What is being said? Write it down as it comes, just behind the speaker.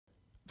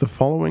The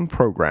following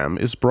program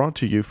is brought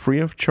to you free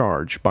of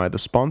charge by the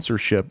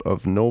sponsorship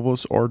of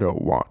Novus Ordo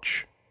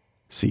Watch.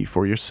 See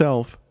for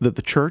yourself that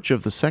the Church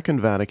of the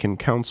Second Vatican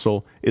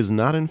Council is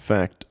not in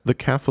fact the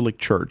Catholic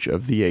Church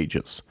of the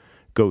ages.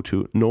 Go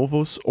to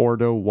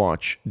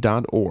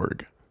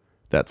novusordowatch.org.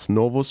 That's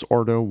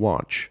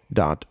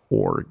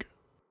novusordowatch.org.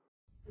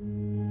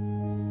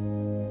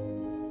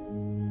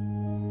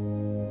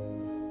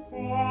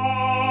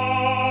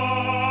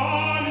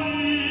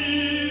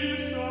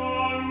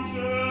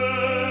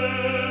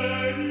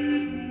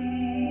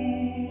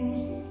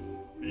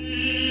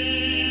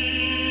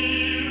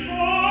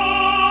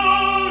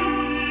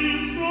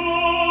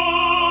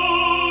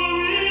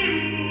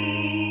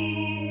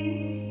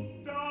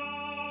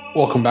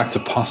 Welcome back to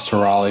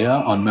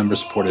Pastoralia on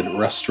member-supported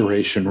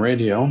Restoration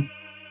Radio.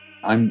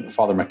 I'm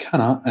Father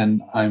McKenna,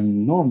 and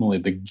I'm normally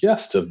the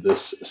guest of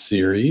this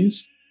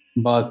series,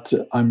 but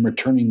I'm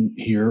returning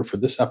here for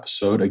this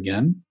episode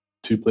again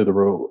to play the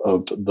role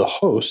of the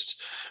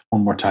host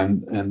one more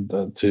time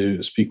and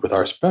to speak with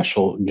our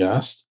special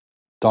guest,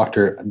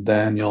 Dr.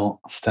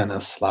 Daniel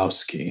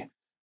Stanislawski.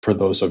 For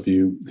those of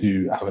you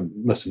who haven't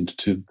listened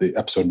to the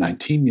episode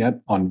 19 yet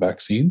on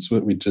vaccines,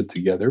 what we did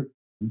together,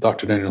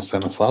 Dr. Daniel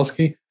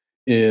Stanislawski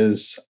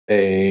is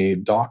a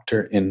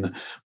doctor in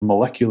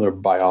molecular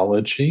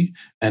biology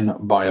and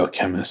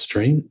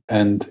biochemistry,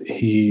 and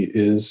he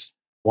is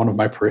one of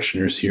my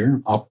parishioners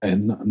here up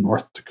in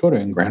North Dakota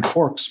in Grand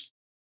Forks.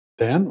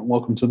 Dan,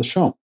 welcome to the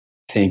show.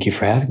 Thank you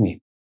for having me.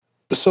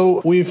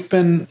 So we've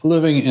been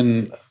living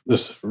in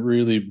this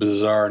really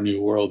bizarre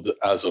new world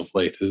as of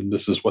late, and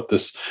this is what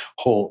this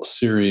whole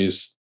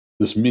series,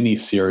 this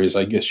mini-series,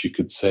 I guess you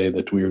could say,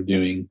 that we are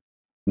doing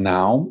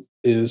now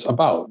is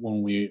about.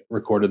 When we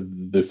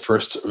recorded the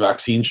first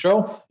vaccine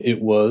show,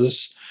 it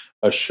was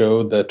a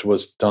show that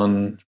was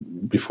done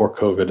before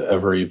COVID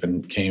ever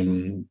even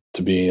came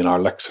to be in our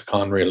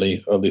lexicon,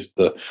 really, or at least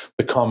the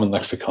common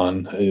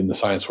lexicon in the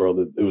science world.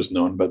 It was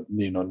known, but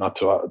not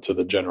to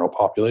the general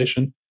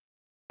population.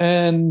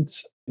 And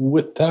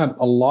with that,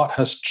 a lot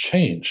has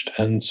changed,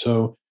 and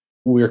so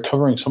we're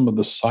covering some of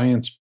the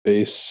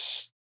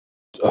science-based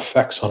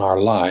effects on our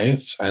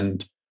lives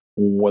and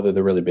whether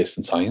they're really based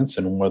in science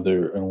and what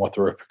the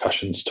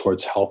repercussions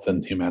towards health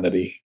and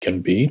humanity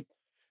can be.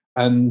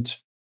 And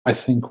I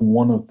think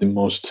one of the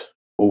most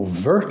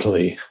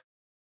overtly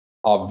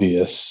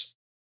obvious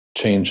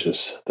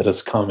changes that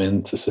has come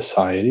into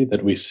society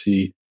that we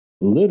see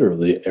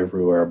literally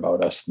everywhere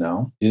about us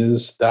now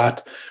is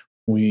that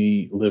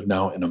we live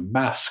now in a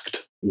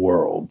masked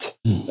world,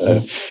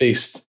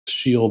 face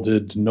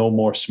shielded, no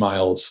more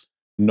smiles,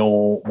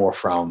 no more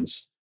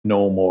frowns,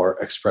 no more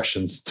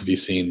expressions to be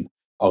seen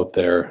out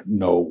there.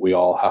 No, we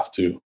all have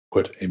to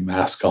put a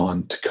mask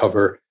on to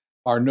cover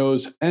our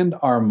nose and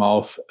our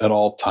mouth at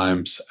all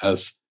times,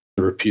 as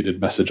the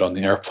repeated message on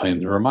the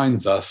airplane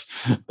reminds us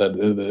that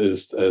it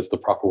is the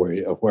proper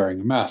way of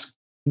wearing a mask.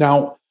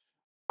 Now,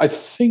 I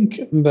think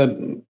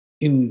that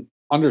in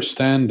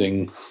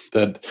understanding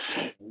that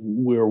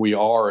where we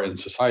are in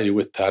society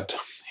with that,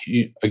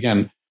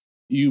 again,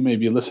 you may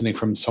be listening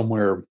from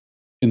somewhere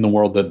in the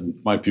world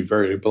that might be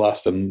very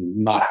blessed and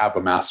not have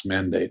a mask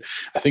mandate.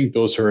 I think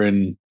those are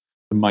in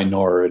the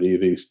minority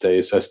these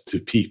days as to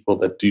people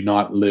that do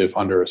not live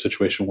under a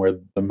situation where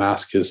the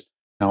mask is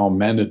now a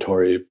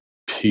mandatory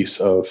piece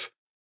of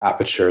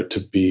aperture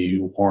to be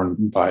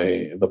worn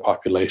by the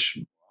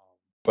population.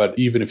 But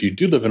even if you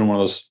do live in one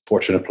of those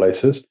fortunate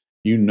places,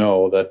 you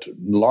know that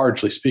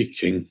largely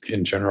speaking,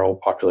 in general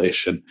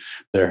population,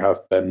 there have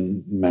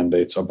been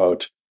mandates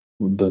about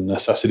the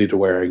necessity to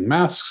wearing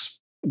masks,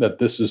 that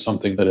this is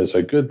something that is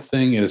a good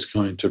thing. It is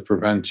going to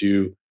prevent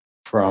you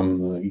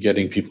from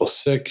getting people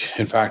sick.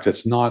 In fact,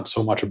 it's not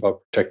so much about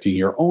protecting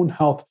your own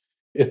health.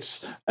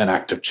 It's an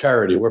act of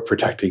charity. We're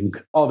protecting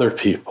other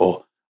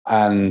people.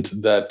 And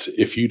that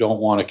if you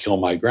don't want to kill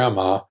my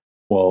grandma,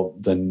 well,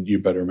 then you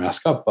better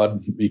mask up,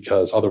 bud,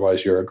 because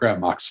otherwise you're a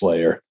grandma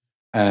slayer.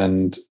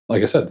 And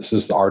like I said, this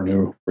is our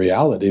new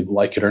reality,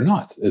 like it or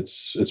not.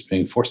 It's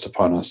being forced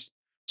upon us.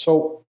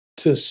 So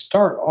to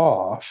start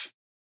off,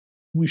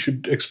 we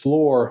should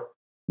explore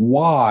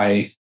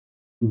why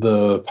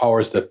the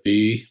powers that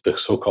be, the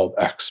so-called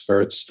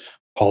experts,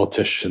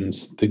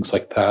 politicians, things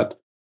like that,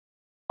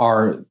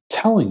 are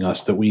telling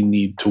us that we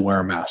need to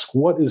wear a mask.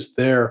 What is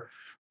their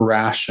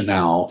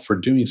rationale for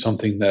doing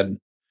something that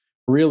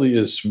really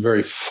is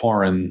very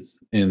foreign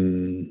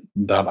in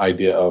that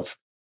idea of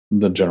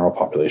the general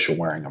population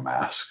wearing a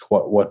mask?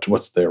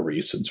 What's their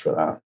reasons for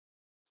that?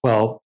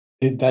 Well,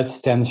 that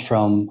stems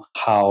from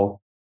how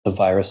the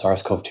virus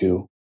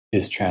SARS-CoV-2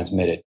 is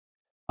transmitted.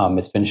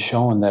 It's been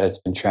shown that it's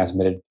been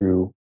transmitted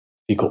through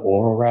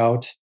fecal-oral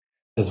route,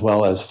 as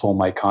well as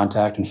fomite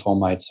contact, and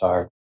fomites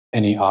are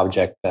any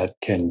object that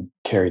can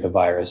carry the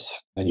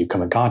virus that you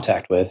come in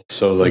contact with.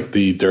 So like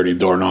the dirty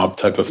doorknob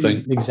type of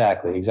thing?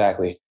 Exactly.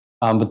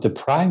 But the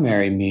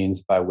primary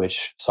means by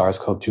which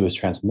SARS-CoV-2 is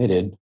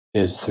transmitted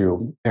is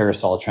through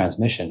aerosol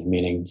transmission,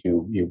 meaning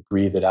you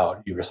breathe it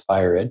out, you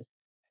respire it,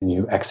 and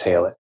you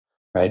exhale it,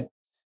 right?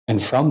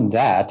 And from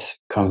that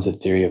comes the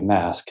theory of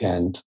mask.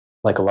 And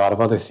like a lot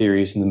of other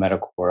theories in the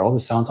medical world, it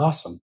sounds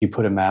awesome. You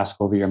put a mask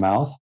over your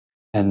mouth,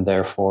 and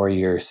therefore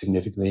you're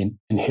significantly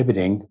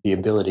inhibiting the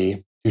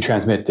ability to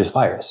transmit this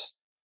virus,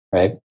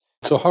 right?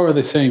 So how are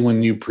they saying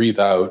when you breathe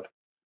out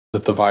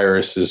that the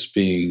virus is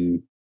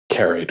being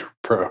carried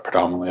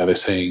predominantly? Are they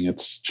saying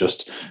it's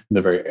just in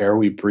the very air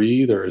we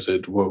breathe, or is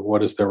it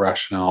what is their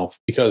rationale?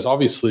 Because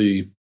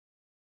obviously,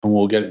 and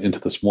we'll get into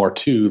this more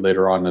too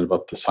later on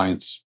about the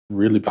science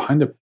really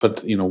behind it.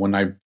 But when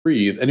I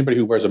breathe, anybody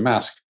who wears a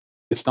mask,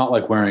 it's not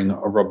like wearing a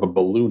rubber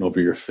balloon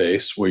over your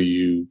face where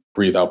you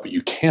breathe out, but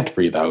you can't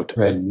breathe out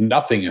and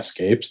nothing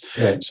escapes.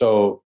 Right.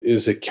 So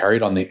is it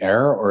carried on the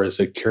air, or is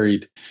it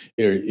carried,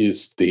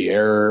 is the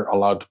air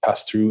allowed to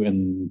pass through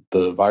and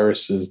the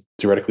virus is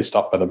theoretically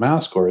stopped by the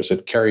mask, or is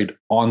it carried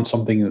on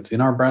something that's in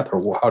our breath,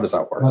 or how does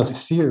that work? Well,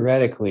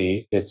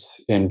 theoretically,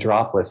 it's in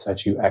droplets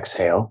that you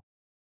exhale,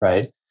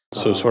 right?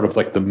 So sort of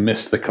like the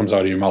mist that comes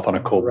out of your mouth on a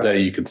cold day,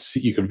 you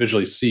can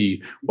visually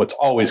see what's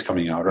always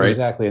coming out, right?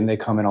 Exactly. And they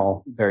come in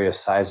all various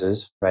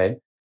sizes, right?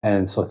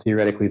 And so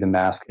theoretically, the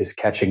mask is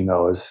catching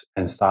those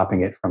and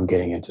stopping it from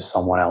getting into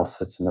someone else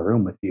that's in the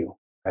room with you,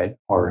 right?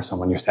 Or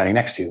someone you're standing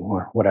next to,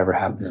 or whatever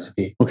happens to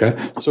be. Okay.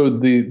 So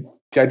the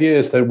idea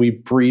is that we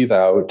breathe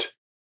out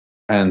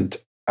and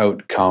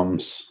out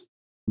comes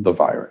the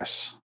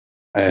virus.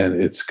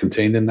 And it's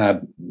contained in that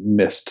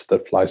mist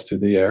that flies through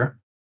the air.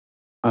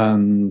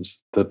 And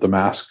that the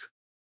mask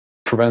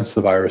prevents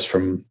the virus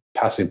from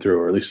passing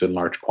through, or at least in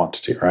large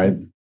quantity, right?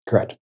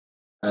 Correct.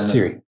 It's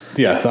theory.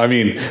 Yeah, I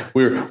mean,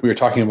 we were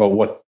talking about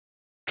what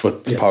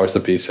the powers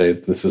that be say.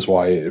 This is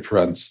why it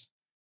prevents.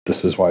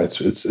 This is why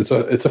it's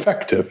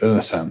effective in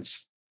a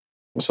sense.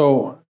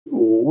 So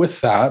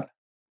with that,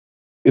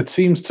 it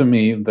seems to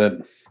me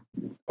that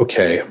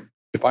okay,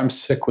 if I'm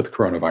sick with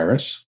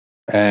coronavirus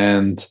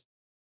and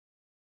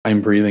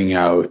I'm breathing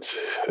out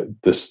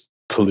this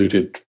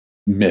polluted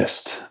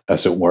mist,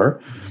 as it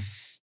were,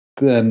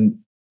 then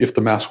if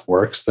the mask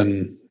works,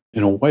 then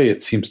in a way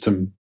it seems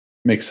to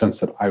make sense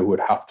that I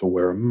would have to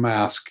wear a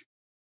mask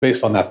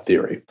based on that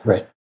theory.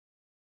 Right.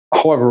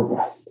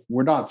 However,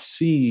 we're not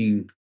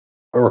seeing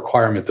a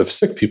requirement of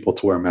sick people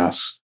to wear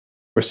masks.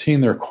 We're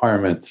seeing the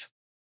requirement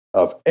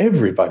of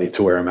everybody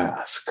to wear a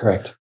mask.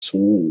 Correct. So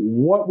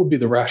what would be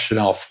the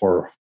rationale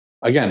for,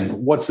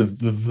 again, what's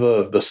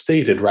the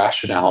stated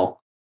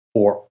rationale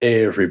for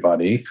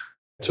everybody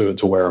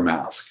to wear a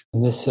mask?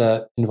 And this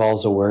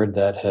involves a word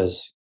that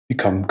has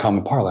become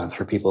common parlance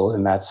for people,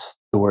 and that's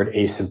the word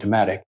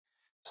asymptomatic.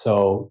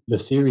 So the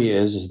theory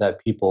is that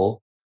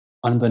people,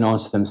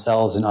 unbeknownst to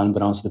themselves and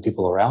unbeknownst to the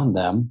people around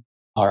them,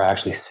 are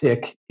actually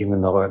sick,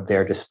 even though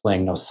they're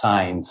displaying no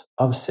signs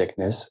of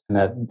sickness, and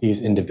that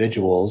these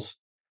individuals,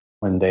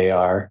 when they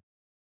are,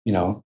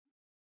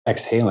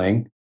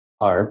 exhaling,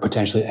 are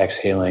potentially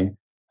exhaling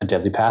a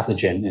deadly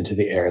pathogen into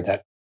the air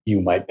that you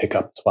might pick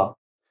up as well,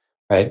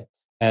 right?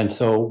 And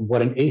so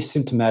what an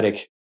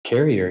asymptomatic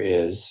carrier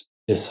is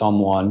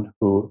someone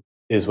who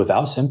is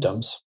without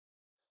symptoms,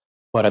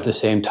 but at the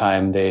same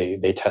time,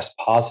 they test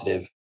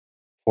positive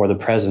for the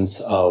presence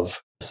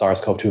of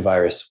SARS-CoV-2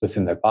 virus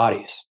within their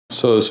bodies.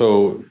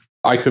 So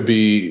I could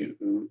be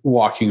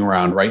walking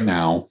around right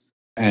now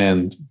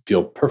and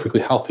feel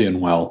perfectly healthy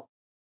and well,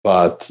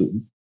 but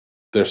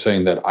they're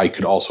saying that I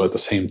could also at the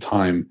same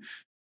time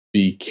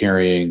be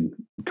carrying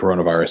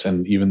coronavirus.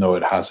 And even though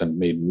it hasn't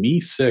made me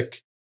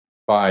sick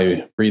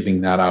by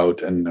breathing that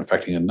out and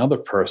affecting another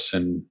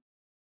person,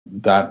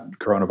 that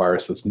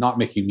coronavirus that's not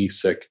making me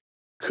sick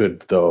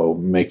could, though,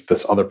 make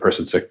this other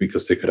person sick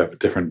because they could have a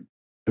different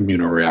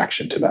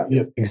immunoreaction to that.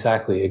 Yeah,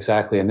 exactly.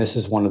 And this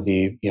is one of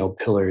the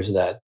pillars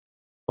that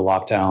the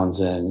lockdowns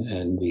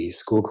and the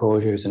school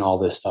closures and all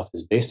this stuff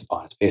is based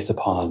upon. It's based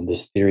upon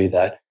this theory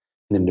that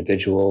an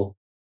individual,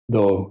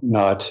 though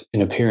not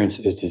in appearance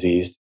is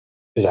diseased,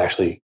 is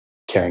actually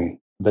carrying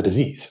the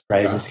disease,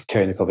 right? Yeah. It's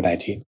carrying the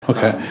COVID-19.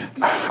 Okay.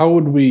 How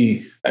would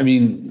we, I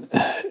mean,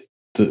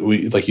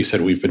 like you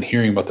said, we've been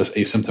hearing about this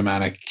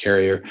asymptomatic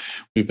carrier.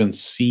 We've been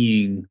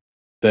seeing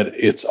that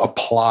it's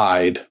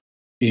applied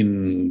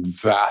in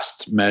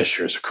vast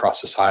measures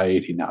across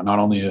society now. Not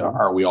only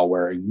are we all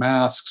wearing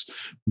masks,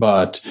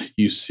 but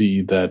you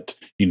see that,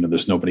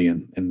 there's nobody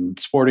in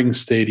sporting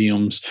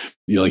stadiums.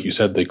 Like you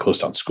said, they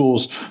closed down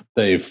schools.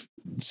 They've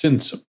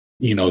since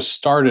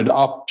started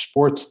up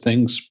sports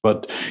things,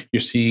 but you're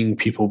seeing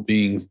people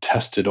being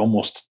tested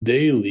almost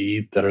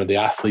daily that are the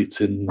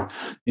athletes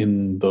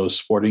in those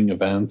sporting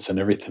events and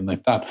everything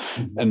like that.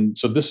 Mm-hmm. And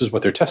so this is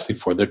what they're testing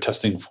for. They're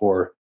testing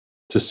for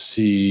to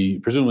see,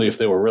 presumably if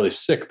they were really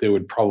sick, they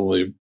would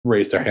probably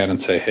raise their hand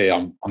and say, hey,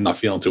 I'm not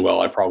feeling too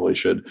well. I probably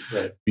should,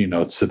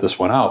 sit this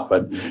one out.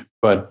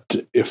 But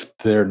if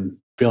they're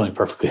feeling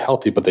perfectly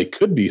healthy, but they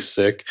could be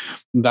sick,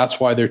 that's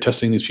why they're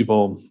testing these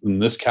people in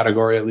this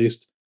category, at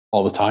least,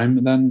 all the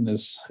time, then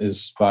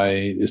is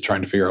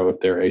trying to figure out if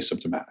they're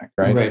asymptomatic,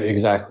 right? Right,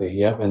 exactly.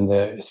 Yep. And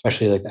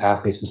especially like the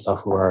athletes and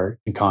stuff who are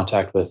in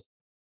contact with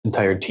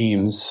entire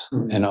teams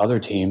and other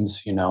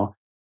teams,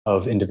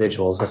 of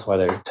individuals. That's why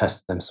they're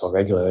testing them so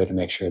regularly to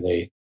make sure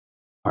they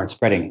aren't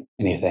spreading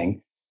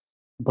anything.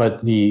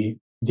 But the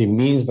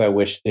means by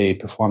which they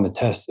perform the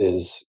test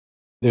is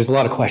there's a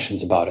lot of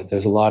questions about it.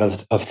 There's a lot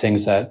of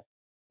things that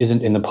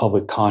isn't in the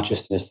public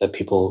consciousness that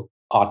people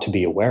ought to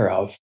be aware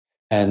of.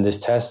 And this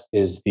test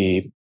is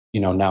the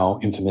now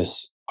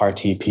infamous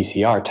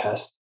RT-PCR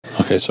test.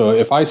 Okay, so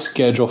if I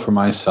schedule for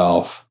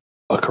myself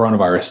a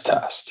coronavirus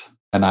test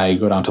and I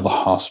go down to the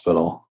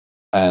hospital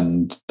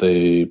and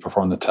they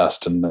perform the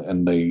test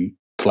and they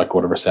collect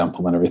whatever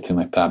sample and everything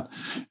like that,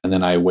 and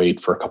then I wait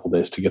for a couple of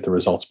days to get the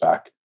results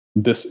back,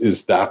 this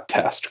is that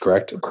test,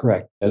 correct?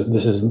 Correct.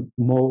 This is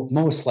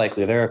most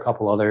likely. There are a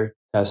couple other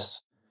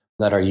tests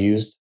that are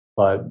used,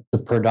 but the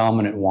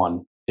predominant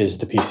one is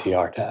the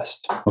PCR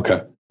test.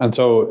 Okay. And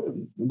so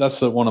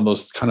that's one of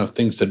those kind of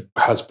things that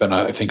has been,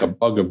 I think, a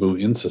bugaboo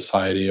in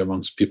society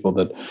amongst people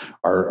that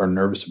are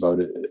nervous about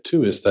it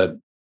too, is that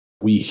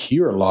we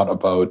hear a lot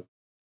about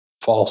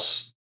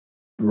false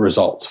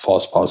results,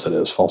 false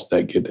positives, false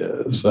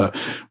negatives. Well,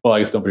 I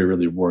guess nobody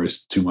really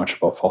worries too much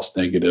about false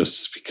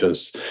negatives,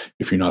 because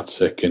if you're not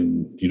sick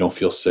and you don't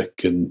feel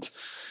sick and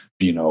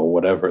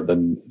whatever,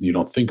 then you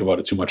don't think about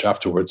it too much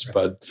afterwards.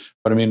 Right.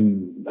 But I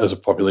mean, as a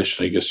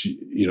population, I guess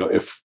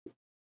if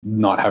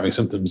not having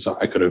symptoms,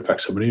 I could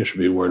infect somebody, I should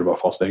be worried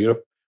about false negative.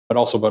 But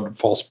also about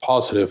false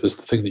positive is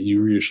the thing that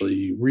you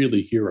usually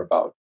really hear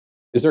about.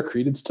 Is there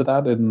credence to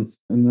that in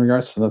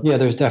regards to that? Yeah,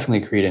 there's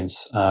definitely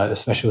credence,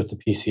 especially with the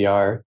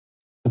PCR.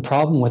 The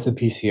problem with the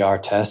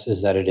PCR test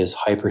is that it is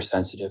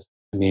hypersensitive.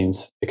 It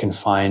means it can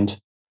find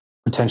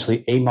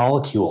potentially a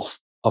molecule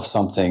of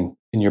something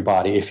in your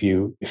body if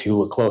you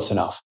look close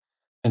enough.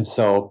 And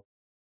so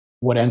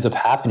what ends up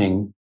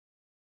happening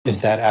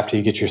is that after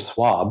you get your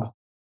swab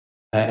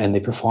and they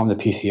perform the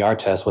PCR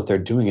test, what they're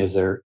doing is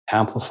they're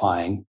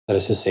amplifying, that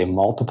is to say,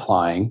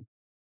 multiplying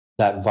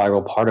that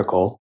viral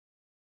particle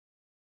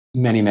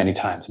many, many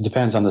times. It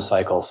depends on the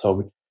cycle.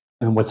 So,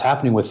 and what's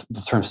happening with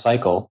the term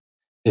cycle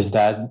is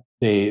that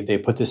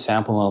they put this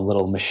sample in a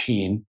little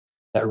machine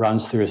that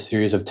runs through a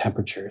series of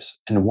temperatures.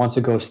 And once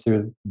it goes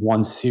through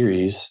one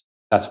series,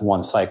 that's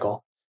one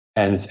cycle.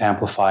 And it's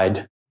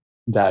amplified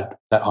that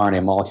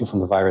RNA molecule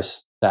from the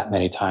virus that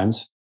many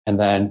times. And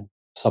then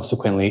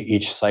subsequently,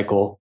 each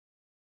cycle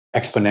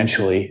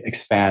exponentially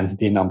expands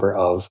the number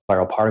of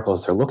viral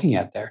particles they're looking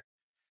at there.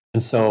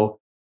 And so,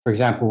 for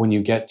example, when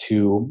you get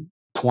to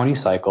 20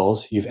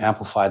 cycles, you've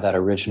amplified that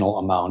original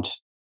amount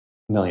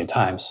a million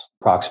times,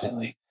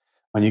 approximately.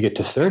 When you get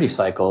to 30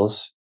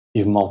 cycles,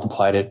 you've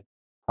multiplied it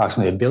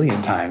approximately 1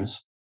 billion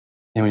times.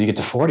 And when you get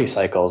to 40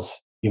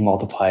 cycles, you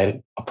multiply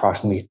it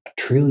approximately 1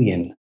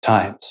 trillion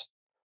times,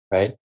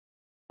 right?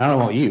 I don't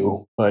know about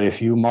you, but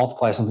if you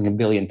multiply something 1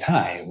 billion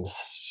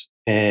times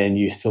and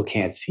you still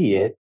can't see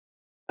it,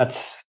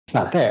 it's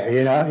not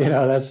there,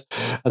 that's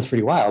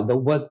pretty wild. But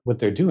what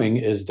they're doing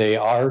is they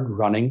are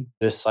running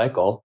this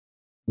cycle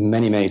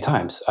many, many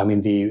times. I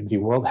mean, the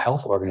World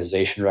Health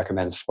Organization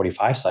recommends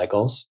 45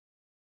 cycles.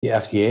 The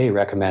FDA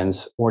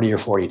recommends 40 or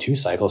 42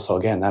 cycles. So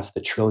again, that's the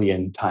 1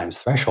 trillion times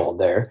threshold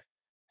there.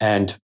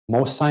 And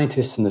most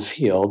scientists in the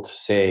field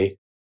say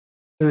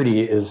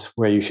 30 is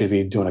where you should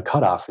be doing a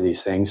cutoff for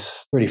these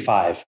things,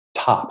 35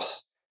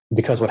 tops.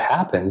 Because what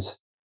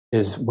happens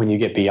is when you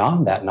get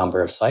beyond that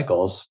number of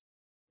cycles,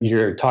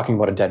 you're talking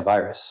about a dead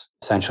virus.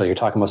 Essentially, you're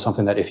talking about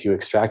something that if you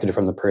extracted it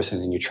from the person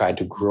and you tried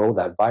to grow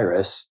that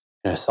virus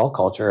in a cell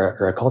culture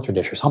or a culture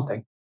dish or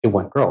something, it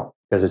wouldn't grow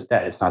because it's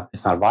dead. It's not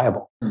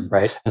viable,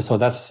 right? And so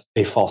that's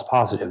a false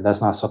positive.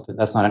 That's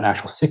not an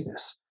actual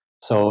sickness.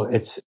 So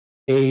it's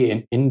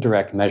an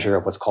indirect measure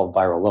of what's called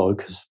viral load,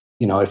 because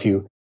if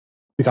you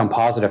become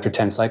positive after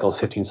 10 cycles,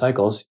 15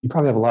 cycles, you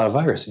probably have a lot of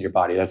virus in your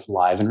body that's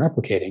live and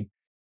replicating.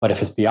 But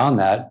if it's beyond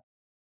that,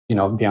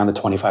 beyond the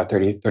 25,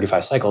 30,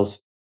 35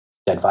 cycles,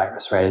 dead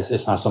virus, right?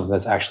 It's not something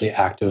that's actually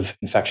active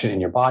infection in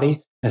your body,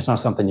 and it's not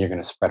something you're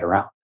going to spread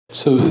around.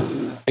 So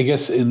I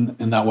guess in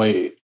that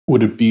way,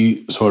 would it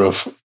be sort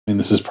of, I mean,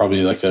 this is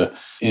probably like a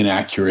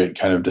inaccurate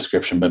kind of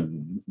description, but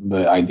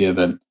the idea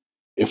that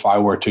if I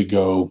were to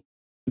go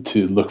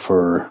to look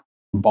for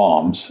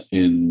bombs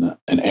in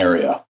an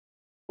area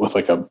with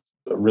like a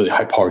really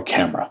high powered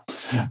camera,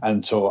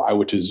 and so I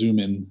were to zoom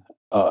in,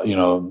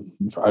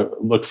 I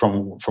look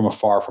from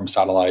afar from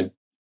satellite,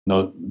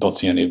 no, don't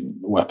see any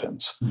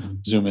weapons. Mm-hmm.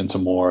 Zoom in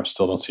some more,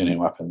 still don't see any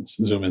weapons.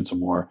 Zoom in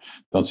some more,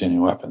 don't see any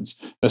weapons.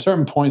 At a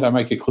certain point, I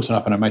might get close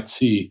enough and I might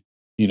see,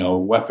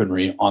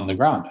 weaponry on the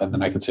ground. And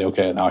then I can say,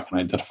 okay, now I can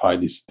identify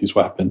these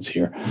weapons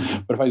here. Mm-hmm.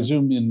 But if I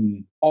zoom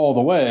in all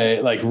the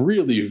way, like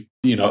really,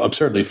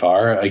 absurdly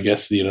far, I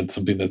guess,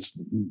 something that's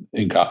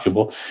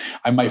incalculable,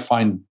 I might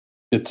find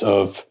bits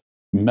of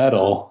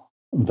metal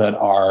that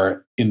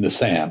are in the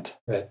sand.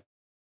 Right.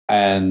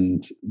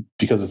 And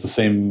because it's the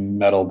same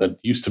metal that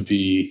used to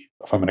be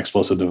from an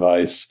explosive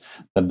device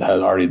that had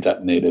already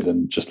detonated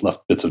and just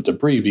left bits of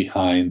debris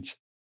behind,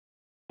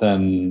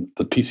 then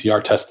the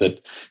PCR test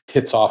that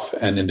hits off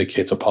and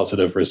indicates a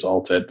positive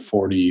result at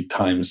 40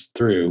 times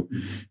through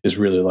is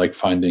really like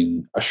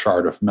finding a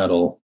shard of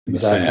metal in the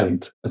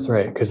sand. That's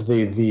right, because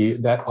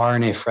that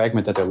RNA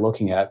fragment that they're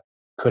looking at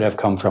could have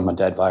come from a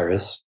dead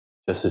virus,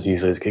 just as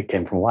easily as it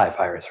came from a live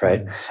virus,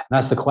 right? And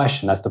that's the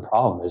question. That's the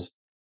problem. Is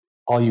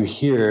all you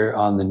hear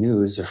on the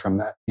news or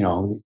from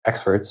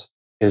experts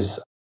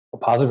is a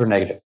positive or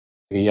negative,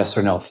 a yes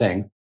or no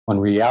thing. When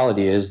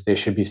reality is they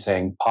should be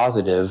saying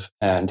positive,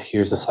 and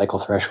here's the cycle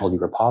threshold you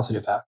were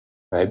positive at,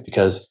 right?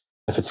 Because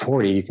if it's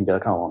 40, you can be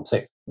like, oh, well, I'm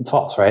safe. It's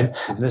false, right?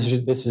 And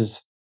this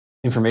is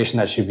information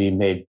that should be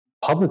made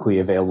publicly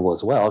available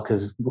as well,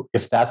 because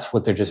if that's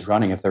what they're just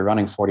running, if they're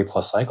running 40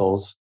 plus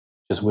cycles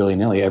just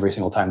willy-nilly every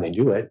single time they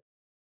do it,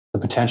 the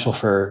potential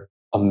for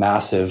a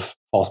massive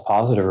false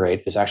positive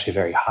rate is actually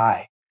very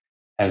high.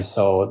 And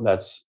so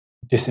that's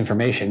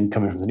disinformation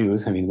coming from the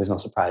news. I mean, there's no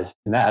surprise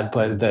in that,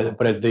 but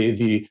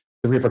the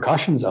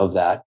repercussions of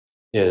that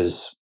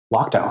is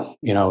lockdown.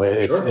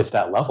 It's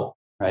that level,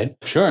 right?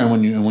 Sure. And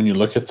when you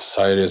look at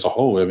society as a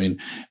whole, I mean,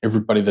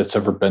 everybody that's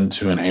ever been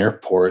to an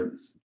airport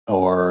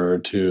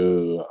or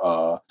to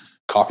a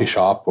coffee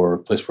shop or a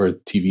place where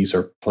TVs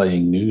are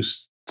playing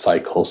news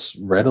cycles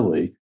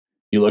readily,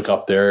 you look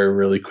up there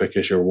really quick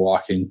as you're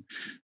walking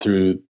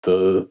through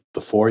the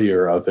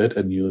foyer of it,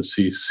 and you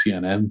see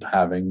CNN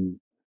having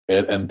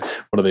it. And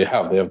what do they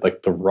have? They have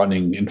like the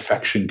running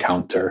infection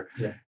counter,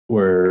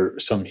 where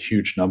some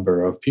huge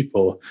number of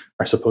people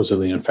are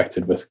supposedly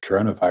infected with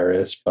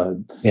coronavirus, but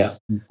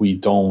we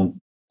don't.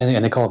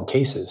 And they call them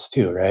cases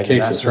too, right?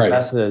 Cases, right?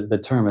 That's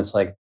the term. It's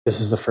like this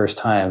is the first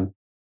time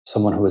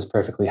someone who is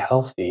perfectly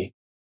healthy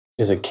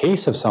is a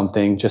case of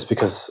something just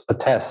because a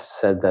test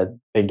said that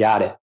they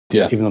got it.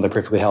 Yeah, even though they're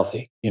perfectly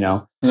healthy,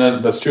 And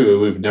that's true.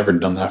 We've never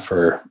done that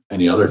for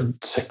any other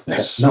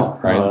sickness. No,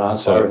 right?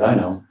 As far as I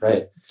know,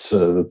 right?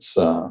 So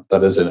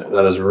that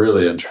is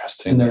really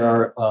interesting. And there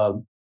are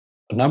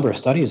a number of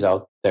studies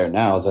out there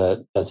now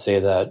that say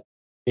that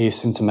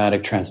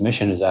asymptomatic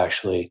transmission is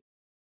actually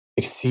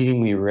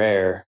exceedingly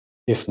rare,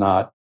 if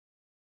not,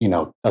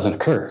 doesn't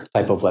occur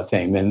type of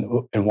thing.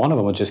 And one of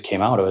them that just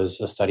came out was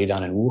a study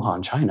done in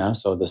Wuhan, China.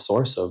 So the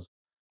source of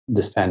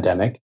this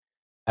pandemic.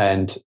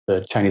 And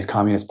the Chinese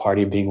Communist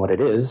Party being what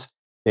it is,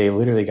 they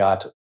literally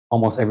got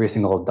almost every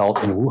single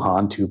adult in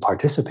Wuhan to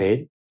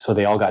participate. So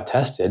they all got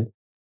tested,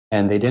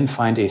 and they didn't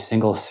find a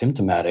single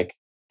symptomatic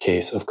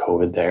case of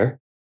COVID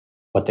there,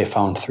 but they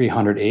found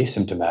 300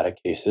 asymptomatic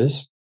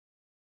cases,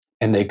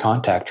 and they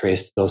contact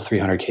traced those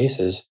 300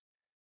 cases,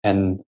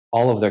 and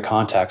all of their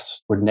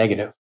contacts were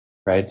negative,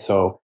 right?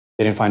 So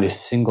they didn't find a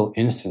single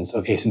instance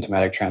of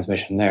asymptomatic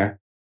transmission there.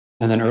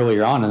 And then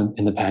earlier on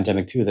in the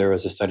pandemic too, there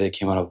was a study that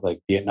came out of like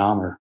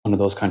Vietnam or one of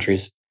those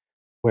countries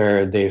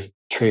where they've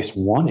traced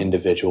one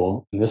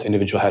individual, and this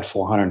individual had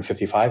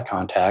 455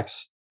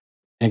 contacts.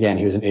 And again,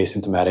 he was an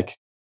asymptomatic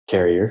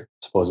carrier,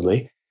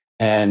 supposedly.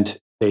 And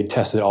they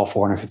tested all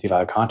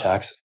 455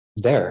 contacts.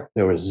 There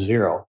was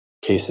 0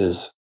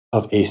 cases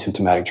of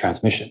asymptomatic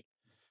transmission.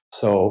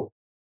 So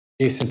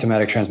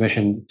asymptomatic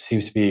transmission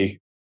seems to be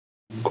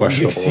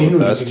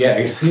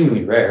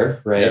exceedingly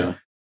rare, right? Yeah.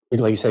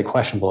 Like you say,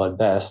 questionable at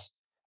best.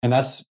 And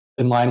that's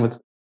in line with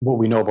what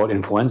we know about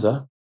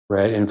influenza,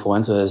 right?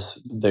 Influenza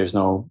is there's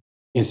no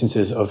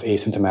instances of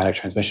asymptomatic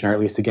transmission, or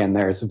at least again,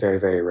 there it's very,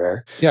 very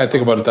rare. Yeah, I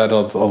think about that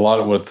a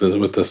lot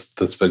with this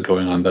that's been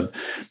going on. That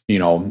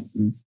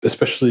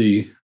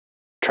especially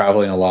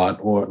traveling a lot,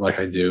 or like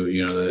I do,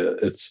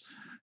 it's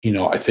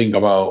I think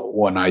about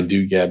when I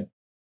do get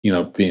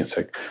being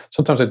sick.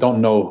 Sometimes I don't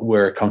know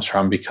where it comes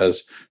from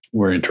because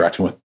we're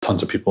interacting with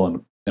tons of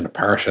people in a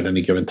parish at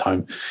any given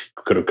time.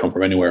 It could have come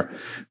from anywhere.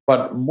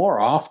 But more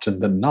often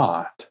than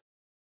not,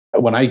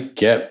 when I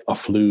get a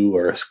flu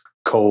or a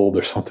cold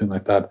or something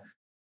like that,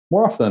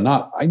 more often than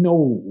not, I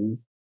know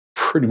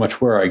pretty much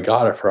where I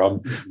got it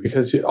from,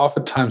 because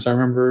oftentimes I'll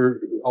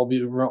remember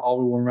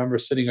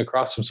sitting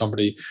across from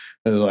somebody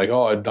and they're like,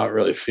 "Oh, I'm not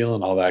really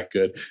feeling all that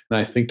good," and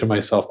I think to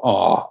myself,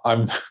 "Oh,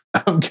 I'm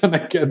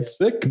gonna get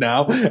sick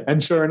now,"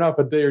 and sure enough,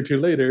 a day or two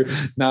later,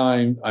 now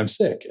I'm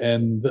sick,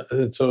 and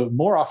so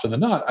more often than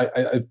not,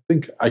 I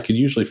think I can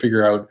usually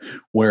figure out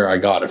where I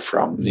got it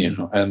from,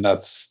 and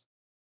that's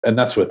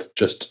with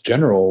just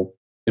general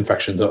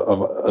infections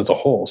as a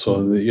whole.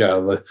 So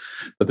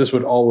but this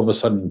would all of a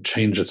sudden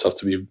change itself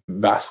to be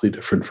vastly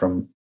different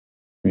from,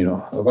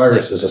 a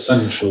virus is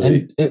essentially.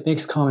 And it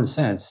makes common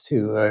sense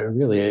too.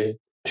 Really, I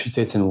should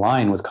say it's in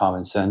line with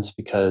common sense,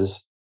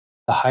 because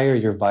the higher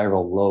your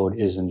viral load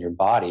is in your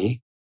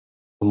body,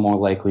 the more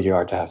likely you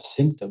are to have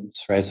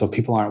symptoms, right? So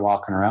people aren't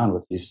walking around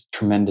with these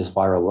tremendous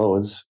viral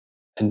loads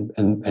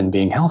and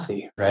being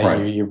healthy,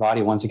 right? Your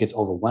body, once it gets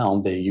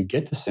overwhelmed, you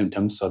get the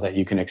symptoms so that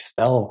you can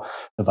expel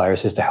the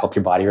viruses to help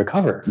your body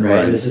recover,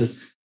 right? This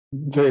is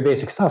very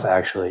basic stuff,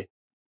 actually.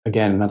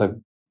 Again, another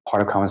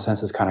part of common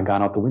sense has kind of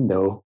gone out the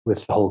window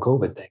with the whole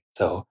COVID thing.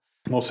 So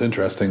most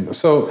interesting.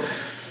 So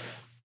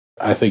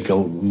I think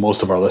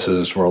most of our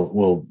listeners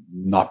will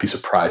not be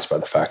surprised by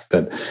the fact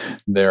that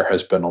there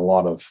has been a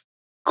lot of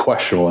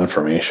questionable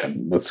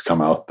information that's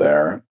come out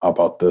there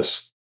about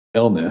this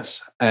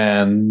illness,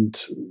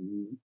 and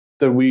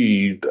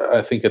that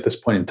I think at this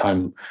point in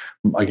time,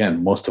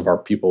 again, most of our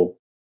people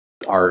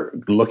are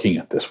looking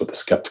at this with a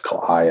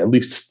skeptical eye, at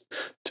least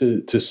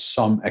to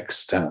some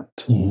extent.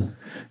 Mm-hmm.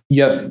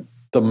 Yet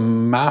the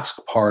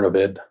mask part of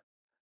it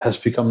has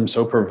become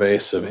so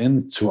pervasive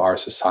into our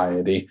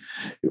society,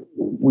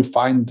 we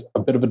find a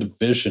bit of a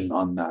division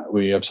on that.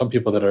 We have some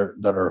people that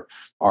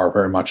are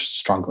very much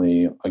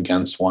strongly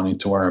against wanting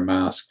to wear a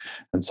mask,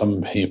 and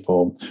some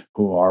people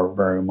who are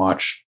very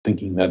much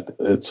thinking that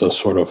it's a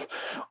sort of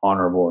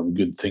honorable and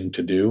good thing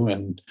to do,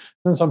 and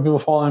then some people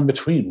fall in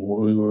between,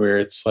 where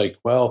it's like,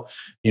 well,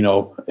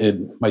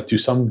 it might do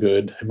some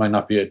good, it might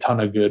not be a ton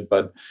of good,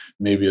 but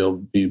maybe it'll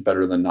be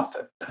better than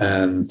nothing.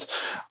 And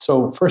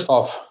so, first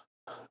off,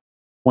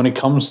 when it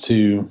comes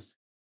to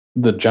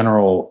the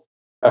general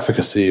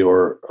efficacy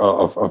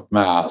of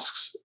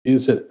masks,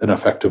 is it an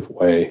effective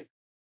way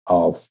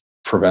of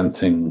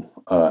preventing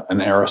an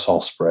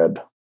aerosol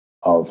spread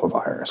of a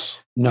virus?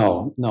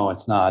 No,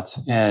 it's not.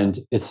 And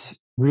it's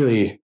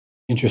really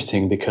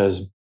interesting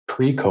because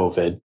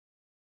pre-COVID,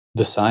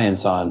 the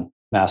science on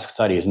mask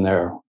studies, and there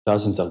are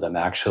dozens of them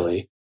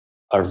actually,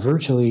 are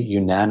virtually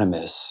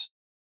unanimous,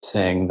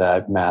 saying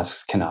that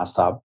masks cannot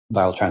stop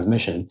viral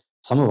transmission.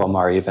 Some of them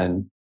are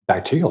even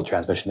bacterial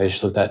transmission. They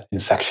just looked at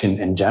infection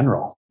in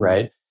general,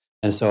 right?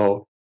 And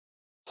so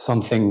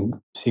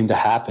something seemed to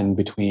happen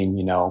between,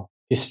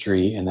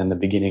 history and then the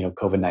beginning of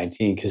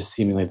COVID-19, because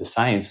seemingly the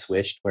science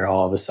switched, where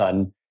all of a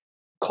sudden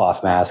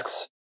cloth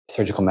masks,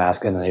 surgical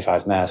masks, and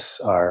N95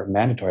 masks are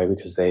mandatory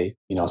because they,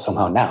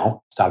 somehow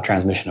now stop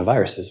transmission of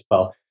viruses.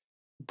 Well,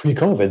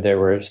 pre-COVID, there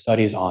were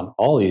studies on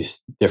all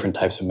these different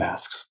types of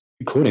masks,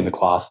 including the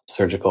cloth,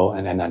 surgical,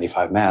 and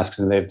N95 masks,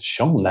 and they've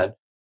shown that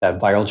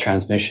viral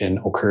transmission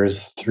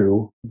occurs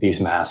through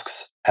these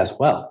masks as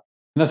well.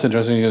 And that's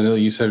interesting because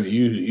you said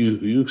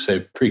you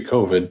say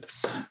pre-COVID,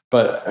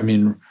 but I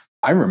mean,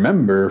 I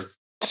remember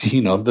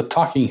the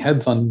talking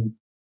heads on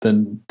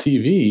the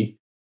TV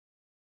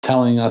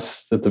telling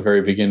us at the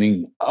very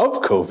beginning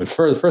of COVID,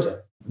 for the first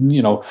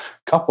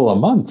couple of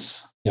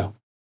months,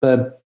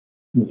 that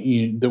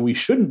we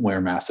shouldn't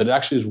wear masks. That it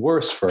actually is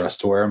worse for us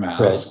to wear a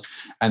mask, right,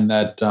 and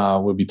that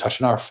we'll be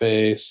touching our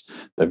face.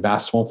 The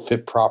masks won't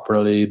fit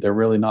properly. They're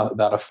really not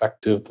that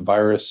effective. The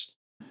virus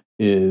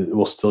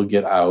will still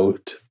get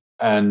out,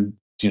 and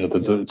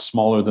it's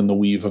smaller than the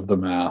weave of the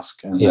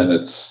mask, and then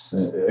it's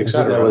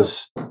etc. That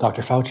was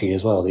Dr. Fauci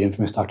as well, the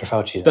infamous Dr.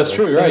 Fauci. That's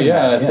true, right?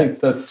 Yeah, I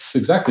think that's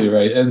exactly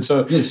right. And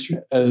so,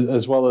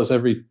 as well as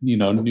every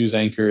news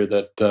anchor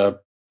that that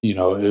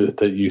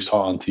you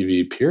saw on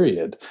TV,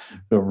 period,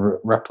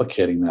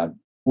 replicating that.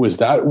 Was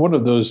that one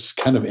of those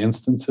kind of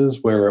instances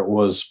where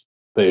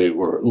they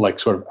were like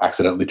sort of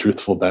accidentally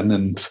truthful then,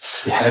 and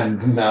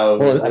now?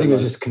 Well, I think it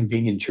was just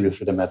convenient truth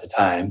for them at the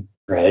time,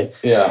 right?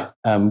 Yeah.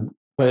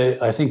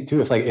 But I think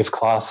too, if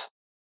cloth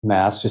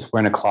mask, just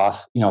wearing a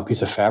cloth, a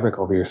piece of fabric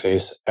over your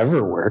face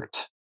ever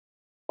worked,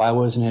 why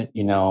wasn't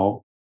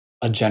it,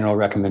 a general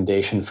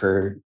recommendation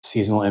for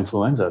seasonal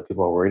influenza?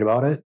 People are worried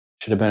about it.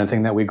 Should have been a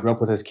thing that we grew up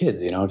with as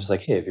kids, just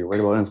like, hey, if you're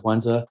worried about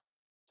influenza,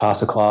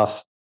 toss a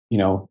cloth,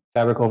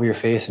 fabric over your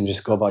face and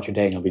just go about your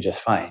day and you'll be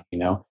just fine,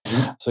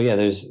 Mm-hmm. So yeah,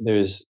 there's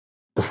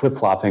the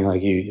flip-flopping,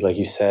 like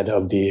you said,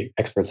 of the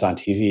experts on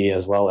TV,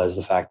 as well as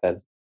the fact that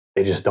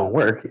they just don't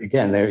work.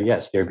 Again,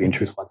 they're being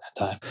truthful at that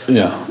time.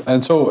 Yeah.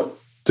 And so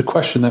the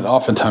question that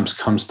oftentimes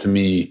comes to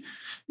me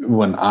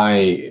when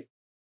I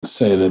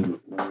say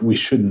that we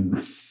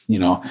shouldn't,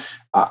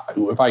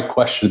 if I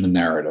question the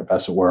narrative,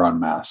 as it were, on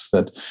masks,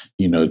 that,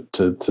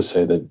 to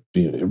say that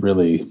it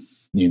really,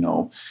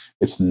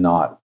 it's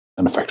not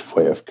an effective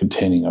way of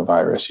containing a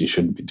virus, you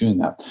shouldn't be doing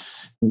that.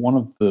 One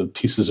of the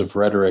pieces of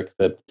rhetoric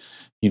that,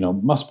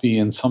 must be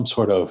in some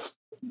sort of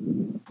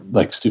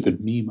like stupid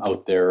meme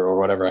out there or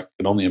whatever, I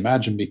can only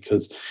imagine,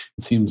 because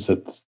it seems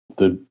that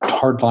the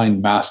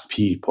hardline masked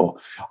people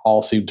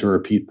all seem to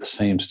repeat the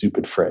same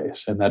stupid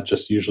phrase, and that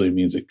just usually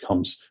means it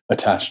comes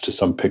attached to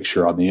some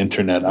picture on the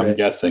internet, I'm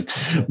guessing.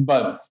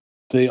 But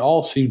they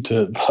all seem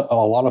to a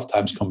lot of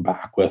times come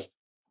back with,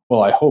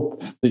 well, I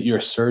hope that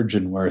your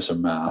surgeon wears a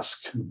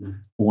mask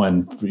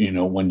when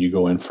you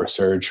go in for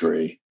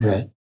surgery.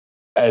 Right.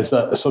 As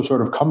some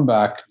sort of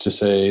comeback to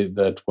say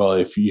that, well,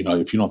 if you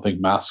don't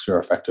think masks are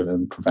effective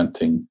in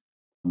preventing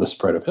the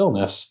spread of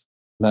illness,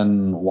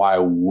 then why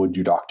would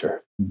your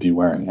doctor be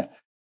wearing it?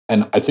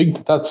 And I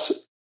think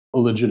that's a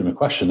legitimate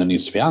question that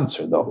needs to be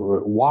answered,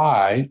 though.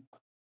 Why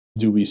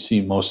do we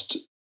see most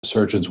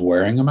surgeons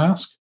wearing a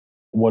mask?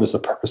 What is the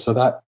purpose of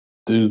that?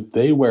 Do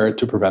they wear it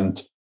to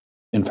prevent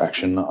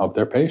infection of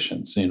their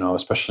patients,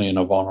 especially in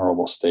a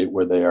vulnerable state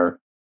where they are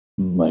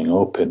laying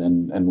open,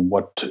 and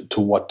to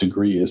what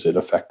degree is it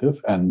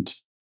effective, and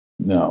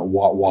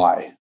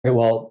why?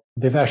 Well,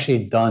 they've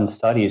actually done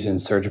studies in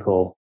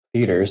surgical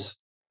theaters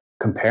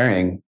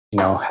comparing,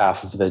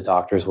 half of the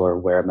doctors will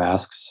wear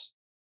masks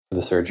for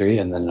the surgery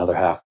and then another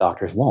half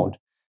doctors won't.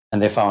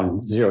 And they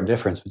found zero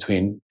difference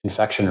between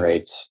infection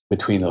rates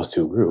between those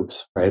two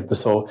groups, right? But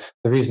so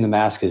the reason the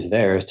mask is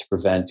there is to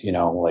prevent,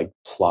 like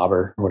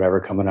slobber or whatever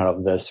coming out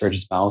of the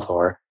surgeon's mouth,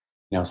 or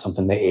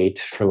something they ate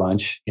for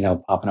lunch,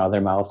 popping out of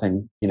their mouth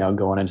and,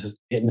 going into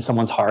hitting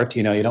someone's heart.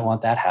 You don't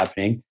want that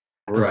happening.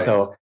 Right. And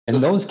so in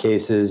those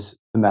cases,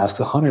 the mask's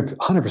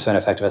 100%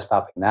 effective at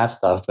stopping that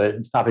stuff,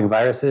 but stopping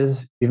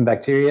viruses, even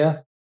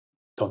bacteria,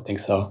 don't think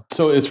so.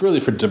 So it's really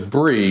for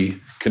debris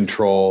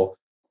control.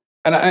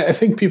 And I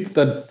think people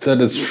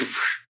that is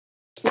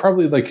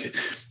probably like,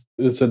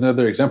 it's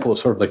another example of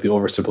sort of like the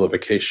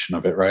oversimplification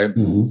of it, right?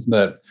 Mm-hmm.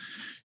 That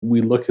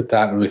we look at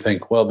that and we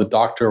think, well, the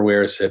doctor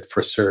wears it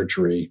for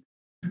surgery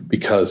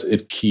because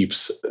it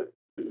keeps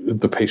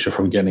the patient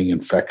from getting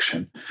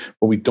infection.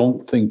 But we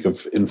don't think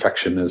of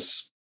infection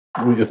as,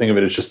 we think of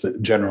it as just a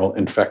general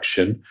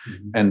infection,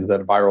 and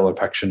that viral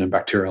infection and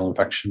bacterial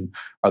infection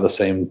are the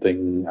same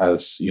thing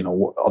as,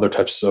 other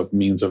types of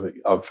means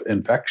of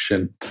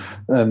infection.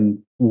 And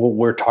what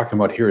we're talking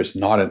about here is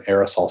not an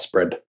aerosol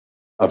spread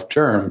of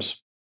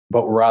germs,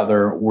 but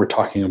rather we're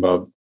talking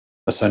about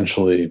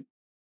essentially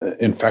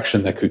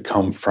infection that could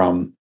come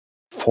from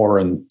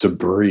foreign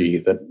debris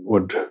that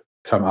would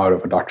come out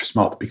of a doctor's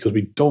mouth, because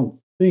we don't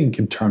think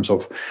in terms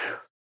of,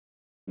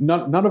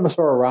 none of us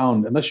are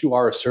around, unless you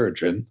are a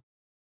surgeon,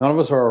 none of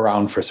us are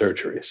around for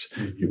surgeries.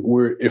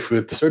 If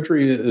the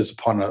surgery is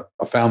upon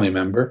a family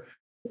member,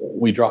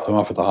 we drop them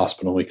off at the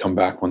hospital, we come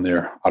back when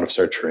they're out of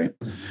surgery.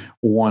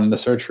 When the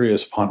surgery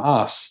is upon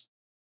us,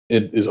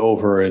 it is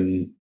over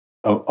in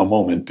a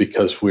moment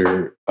because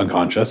we're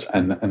unconscious,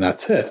 and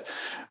that's it.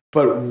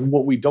 But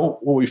what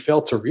we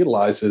fail to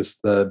realize is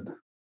that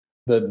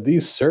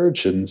these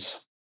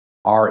surgeons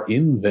are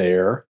in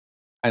there,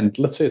 and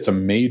let's say it's a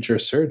major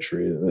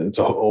surgery, it's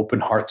an open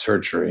heart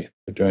surgery,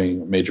 they're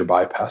doing major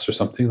bypass or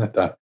something like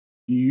that.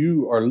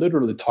 You are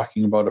literally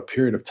talking about a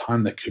period of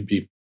time that could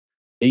be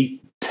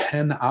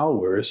 8-10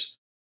 hours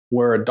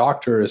where a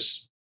doctor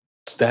is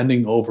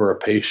standing over a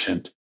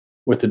patient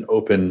with an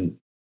open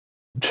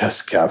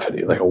chest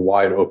cavity, like a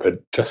wide open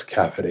chest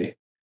cavity.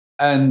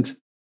 And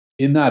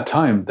in that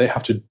time, they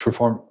have to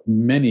perform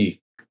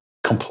many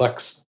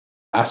complex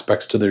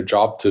aspects to their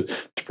job to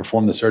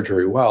perform the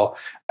surgery well,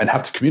 and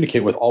have to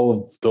communicate with all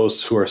of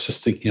those who are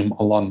assisting him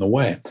along the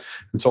way.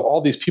 And so all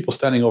these people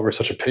standing over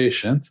such a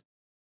patient,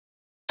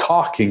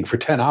 talking for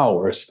 10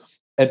 hours,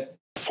 at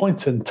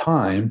points in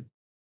time,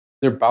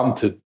 they're bound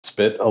to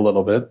spit a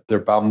little bit. They're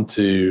bound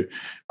to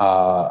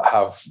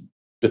have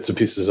bits and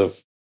pieces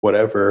of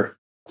whatever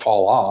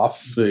fall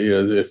off,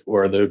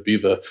 or there'd be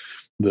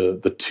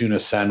the tuna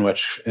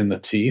sandwich in the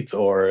teeth,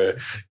 or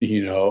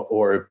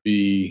it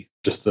be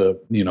just the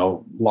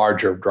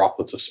larger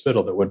droplets of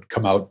spittle that would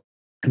come out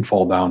and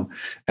fall down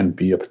and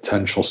be a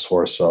potential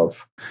source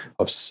of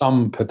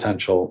some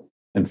potential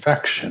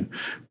infection.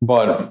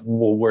 But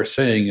what we're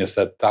saying is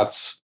that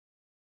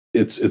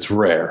it's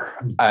rare,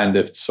 and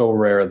it's so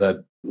rare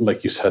that,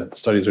 like you said,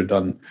 studies are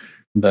done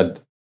that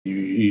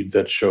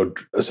that showed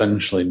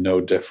essentially no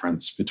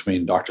difference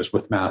between doctors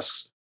with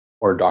masks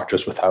or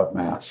doctors without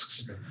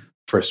masks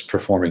for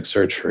performing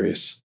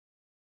surgeries,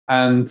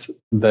 and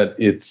that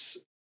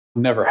it's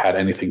never had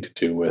anything to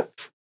do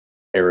with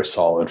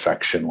aerosol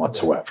infection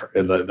whatsoever,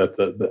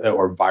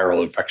 or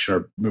viral infection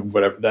or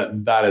whatever.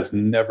 That has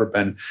never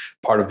been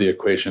part of the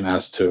equation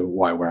as to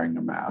why wearing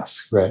a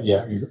mask. Right.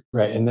 Yeah.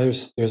 Right. And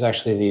there's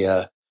actually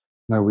the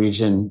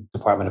Norwegian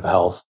Department of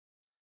Health,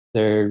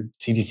 their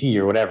CDC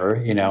or whatever,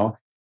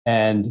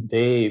 and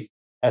they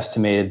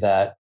estimated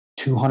that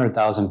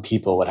 200,000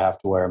 people would have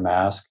to wear a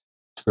mask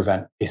to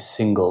prevent a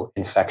single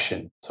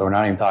infection. So we're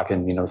not even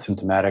talking,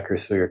 symptomatic or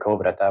severe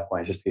COVID at that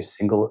point. It's just a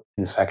single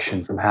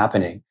infection from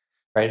happening,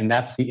 right? And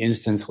that's the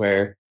instance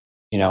where,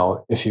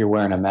 if you're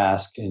wearing a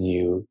mask and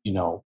you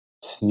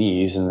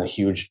sneeze, and the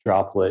huge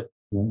droplet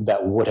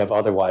that would have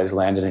otherwise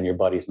landed in your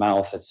buddy's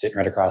mouth that's sitting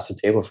right across the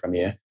table from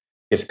you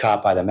gets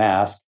caught by the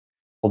mask,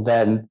 well,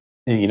 then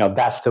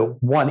that's the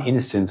one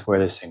instance where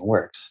this thing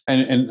works.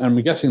 And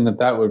I'm guessing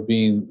that'd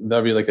be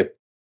like a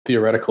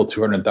theoretical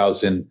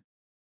 200,000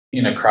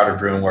 in a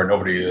crowded room where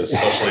nobody is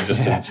socially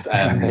distanced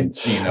and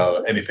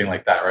right. Anything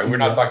like that, right? We're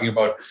not talking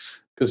about,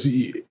 because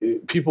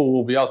people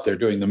will be out there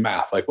doing the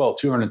math, like, well,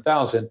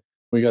 200,000,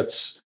 we got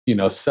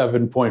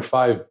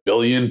 7.5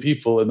 billion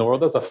people in the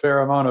world. That's a fair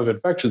amount of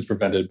infections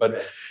prevented,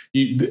 but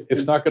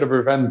it's not going to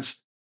prevent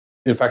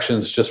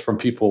infections just from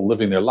people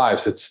living their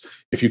lives. It's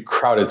if you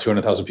crowded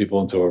 200,000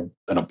 people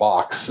in a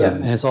box. Yeah,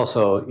 and it's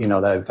also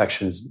that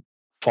infection is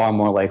far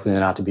more likely than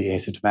not to be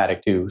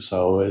asymptomatic too.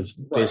 So it's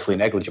basically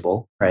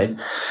negligible, right?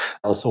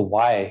 Also,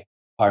 why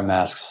are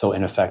masks so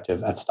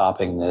ineffective at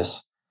stopping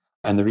this?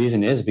 And the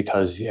reason is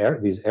because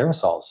these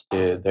aerosols,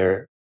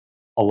 they're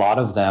a lot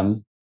of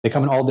them, they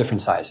come in all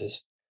different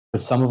sizes,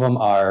 but some of them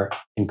are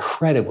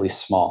incredibly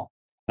small.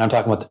 And I'm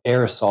talking about the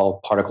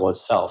aerosol particle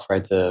itself,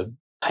 right? The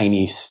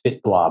tiny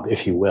spit blob,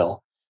 if you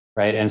will,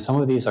 right? And some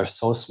of these are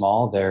so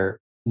small, they're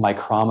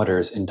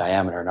micrometers in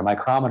diameter. And a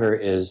micrometer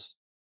is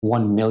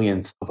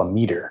 1/1,000,000th of a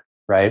meter,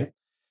 right?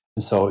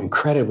 And so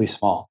incredibly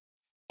small.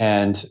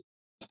 And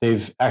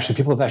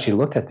people have actually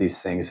looked at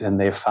these things, and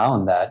they've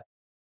found that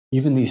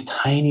even these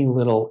tiny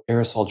little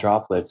aerosol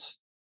droplets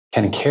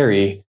can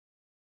carry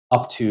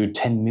up to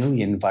 10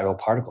 million viral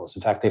particles.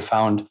 In fact, they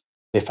found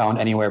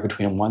anywhere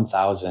between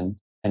 1,000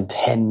 and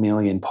 10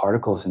 million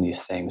particles in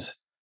these things.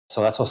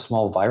 So that's how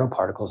small viral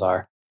particles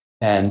are.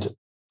 And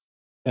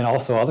and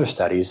also other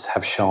studies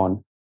have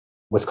shown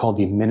what's called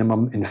the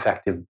minimum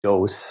infective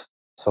dose.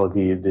 So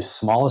the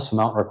smallest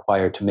amount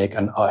required to make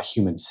a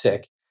human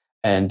sick,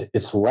 and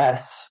it's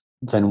less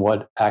than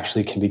what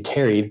actually can be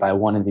carried by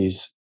one of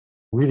these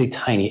really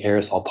tiny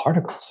aerosol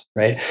particles,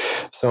 right?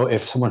 So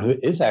if someone who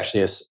is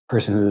actually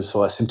person who is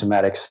so a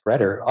symptomatic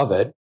spreader of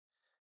it,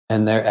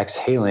 and they're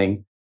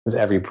exhaling with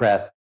every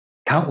breath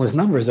countless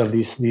numbers of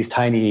these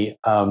tiny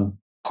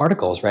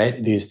particles,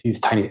 right? These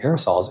tiny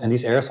aerosols, and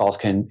these aerosols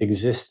can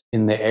exist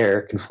in the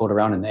air, can float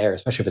around in the air,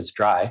 especially if it's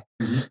dry,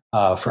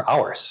 for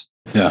hours.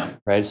 Yeah.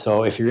 Right.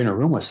 So if you're in a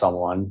room with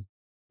someone,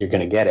 you're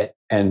going to get it.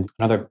 And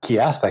another key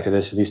aspect of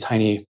this is these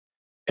tiny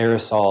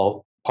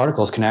aerosol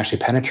particles can actually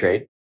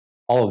penetrate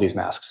all of these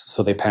masks.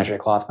 So they penetrate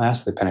cloth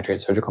masks, they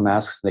penetrate surgical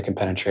masks, they can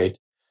penetrate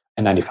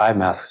N95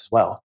 masks as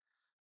well.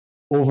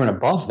 Over and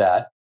above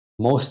that,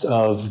 most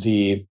of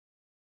the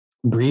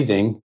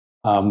breathing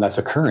that's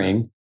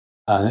occurring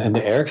and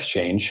the air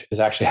exchange is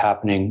actually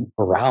happening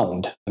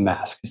around the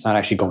mask. It's not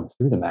actually going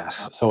through the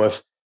mask. So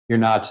if you're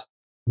not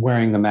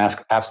wearing the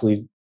mask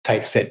absolutely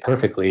tight fit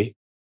perfectly,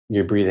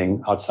 you're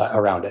breathing outside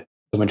around it,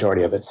 the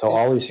majority of it. So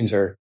all these things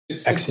are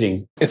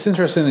exiting. It's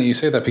interesting that you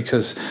say that,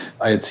 because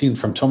I had seen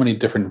from so many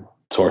different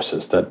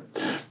sources that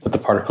the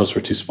particles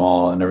were too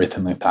small and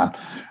everything like that.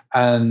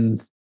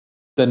 And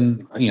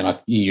then,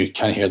 you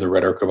kind of hear the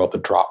rhetoric about the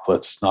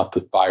droplets, not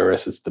the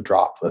virus, it's the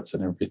droplets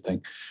and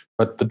everything.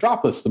 But the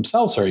droplets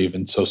themselves are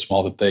even so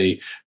small that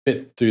they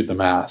fit through the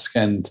mask.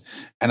 And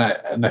I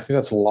think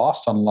that's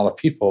lost on a lot of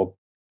people.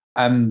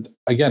 And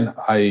again,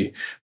 I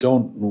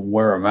don't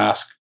wear a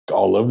mask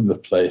all over the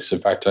place. In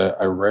fact,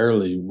 I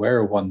rarely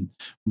wear one,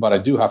 but I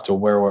do have to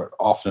wear it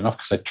often enough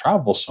because I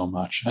travel so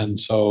much. And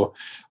so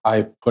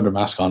I put a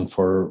mask on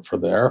for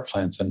the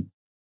airplanes. And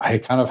I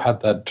kind of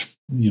had that,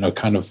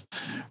 kind of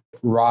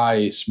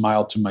wry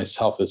smile to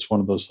myself. It's one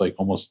of those like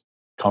almost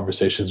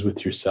conversations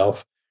with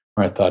yourself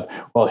where I thought,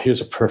 well,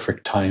 here's a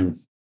perfect time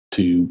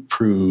to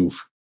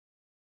prove,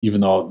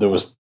 even though there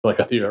was like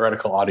a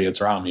theoretical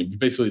audience around me,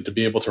 basically to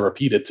be able to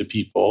repeat it to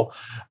people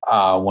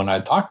when I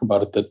talk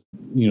about it, that,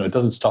 it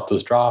doesn't stop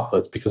those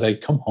droplets, because I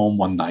come home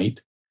one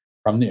night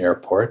from the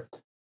airport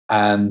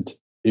and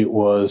it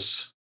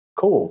was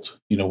cold.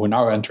 We're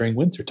now entering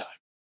wintertime.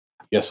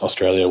 Yes,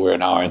 Australia, we're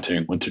now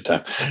entering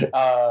wintertime.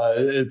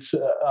 And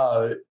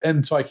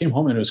so I came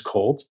home and it was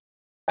cold.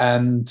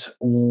 And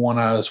when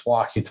I was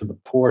walking to the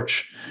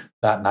porch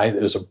that night,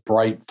 it was a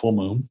bright full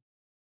moon.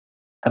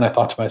 And I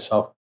thought to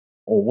myself,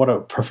 well, what a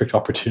perfect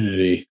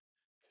opportunity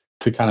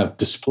to kind of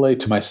display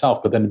to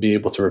myself, but then to be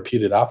able to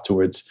repeat it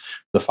afterwards,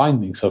 the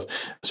findings of.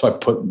 So I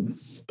put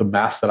the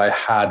mask that I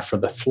had for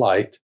the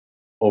flight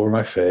over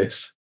my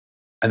face,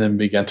 and then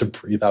began to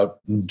breathe out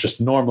just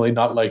normally,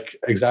 not like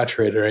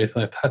exaggerated or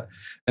anything like that.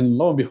 And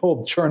lo and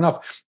behold, sure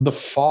enough, the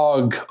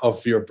fog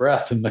of your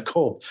breath in the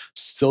cold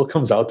still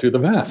comes out through the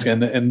mask.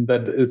 And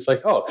that it's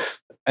like, oh,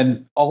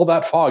 and all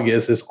that fog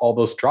is all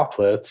those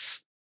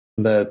droplets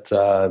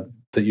that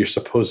you're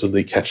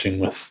supposedly catching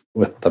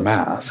with the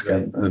mask.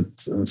 Right. And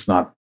it's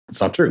not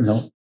true.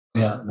 No.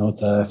 Yeah, no,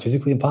 it's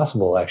physically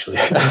impossible actually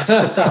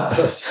to stop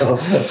those.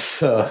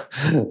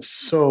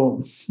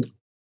 So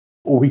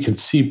we can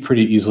see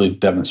pretty easily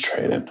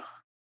demonstrated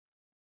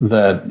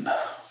that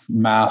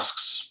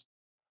masks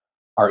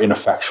are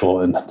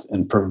ineffectual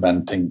in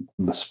preventing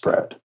the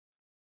spread.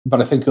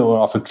 But I think what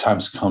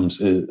oftentimes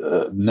comes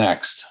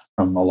next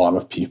from a lot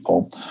of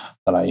people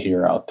that I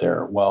hear out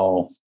there,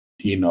 well,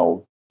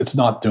 it's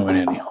not doing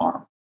any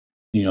harm.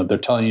 They're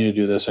telling you to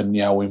do this, and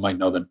yeah, we might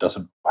know that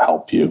doesn't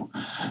help you.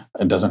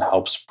 It doesn't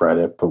help spread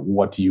it, but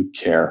what do you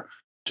care?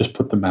 Just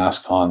put the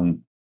mask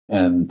on,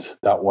 and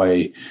that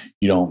way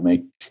you don't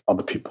make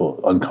other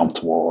people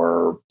uncomfortable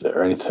or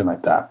anything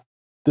like that.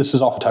 This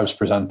is oftentimes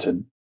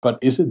presented, but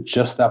is it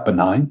just that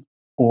benign?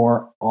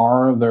 Or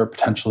are there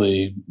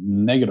potentially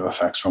negative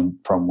effects from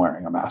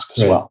wearing a mask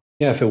as well?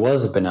 Yeah, if it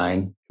was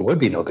benign, it would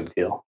be no big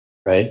deal,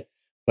 right?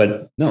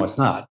 But no, it's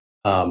not.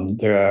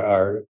 There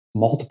are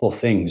multiple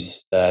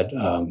things that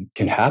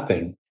can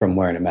happen from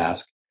wearing a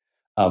mask.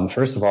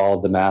 First of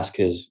all, the mask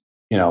is,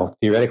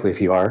 theoretically,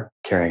 if you are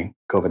carrying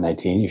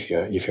COVID-19,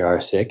 if you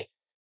are sick,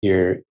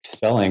 you're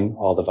expelling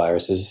all the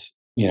viruses,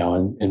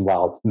 and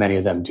while many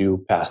of them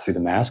do pass through the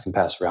mask and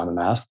pass around the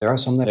mask, there are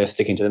some that are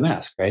sticking to the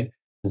mask, right?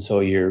 And so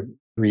you're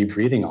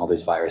rebreathing all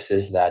these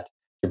viruses that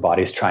your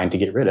body's trying to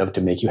get rid of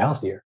to make you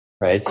healthier,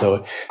 right?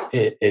 So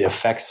it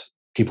affects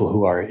people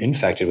who are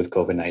infected with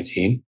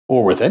COVID-19.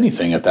 Or with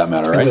anything at that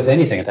matter, right? With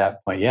anything at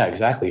that point, yeah,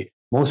 exactly.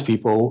 Most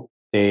people,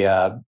 they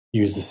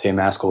use the same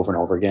mask over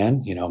and over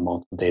again,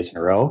 multiple days in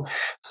a row.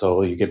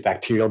 So you get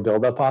bacterial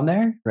buildup on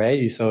there,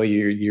 right? So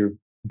you're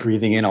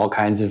breathing in all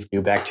kinds of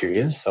new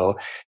bacteria. So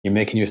you're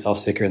making yourself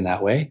sicker in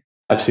that way.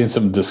 I've seen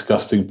some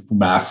disgusting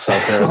masks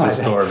out there at the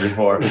store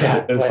before.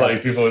 Yeah, it's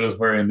like people are just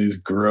wearing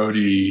these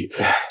grody,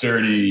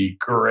 dirty,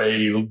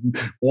 gray,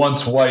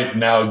 once white,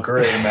 now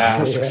gray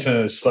masks.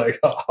 And it's like,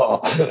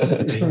 oh.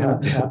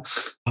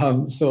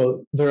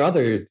 So there are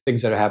other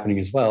things that are happening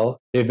as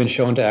well. They've been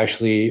shown to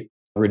actually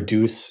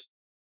reduce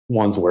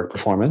one's work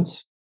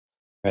performance.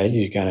 right?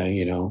 You're kind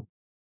of,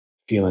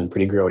 feeling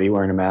pretty grody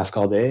wearing a mask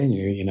all day,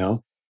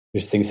 and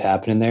there's things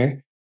happening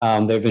there.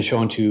 They've been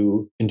shown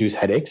to induce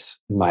headaches,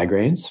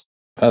 migraines.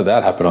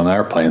 That happened on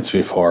airplanes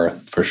before,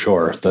 for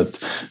sure.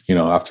 That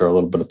after a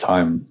little bit of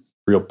time,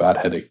 real bad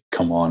headache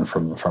come on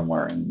from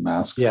wearing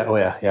masks. Yeah. Oh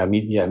yeah.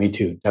 Me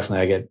too. Definitely,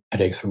 I get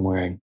headaches from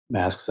wearing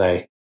masks.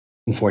 I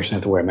unfortunately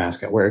have to wear a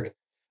mask at work.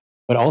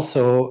 But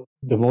also,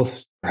 the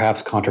most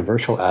perhaps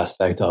controversial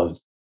aspect of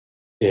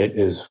it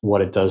is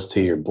what it does to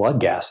your blood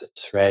gases,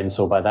 right? And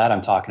so by that,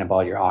 I'm talking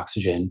about your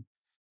oxygen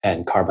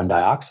and carbon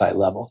dioxide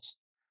levels.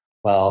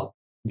 Well,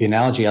 the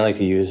analogy I like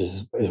to use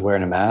is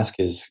wearing a mask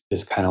is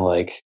kind of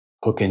like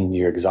hooking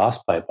your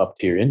exhaust pipe up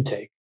to your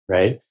intake,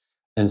 right?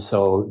 And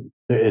so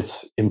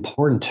it's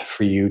important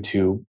for you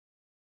to,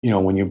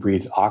 when you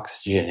breathe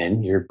oxygen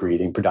in, you're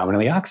breathing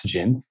predominantly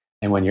oxygen.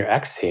 And when you're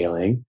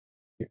exhaling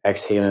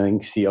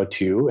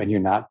CO2 and you're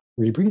not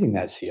rebreathing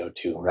that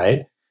CO2,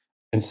 right?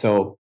 And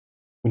so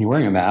when you're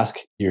wearing a mask,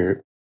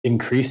 you're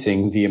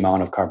increasing the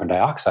amount of carbon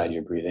dioxide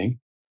you're breathing,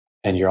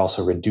 and you're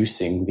also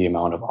reducing the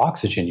amount of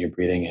oxygen you're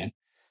breathing in.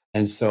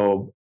 And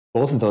so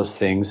both of those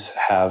things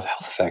have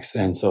health effects.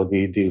 And so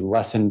the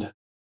lessened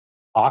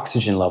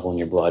oxygen level in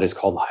your blood is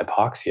called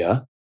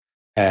hypoxia,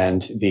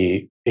 and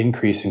the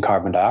increase in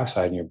carbon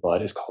dioxide in your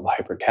blood is called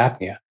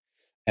hypercapnia.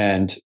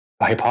 And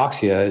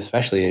hypoxia,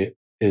 especially,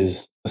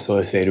 is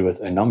associated with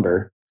a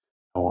number.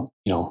 I won't,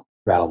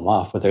 rattle them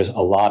off, but there's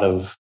a lot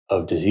of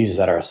diseases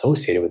that are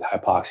associated with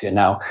hypoxia.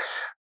 Now,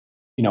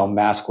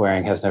 mask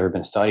wearing has never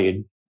been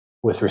studied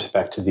with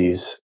respect to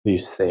these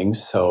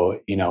things, so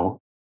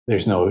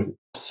there's no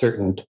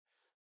certain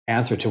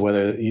answer to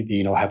whether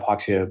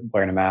hypoxia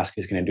wearing a mask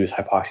is going to induce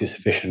hypoxia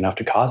sufficient enough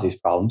to cause these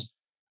problems.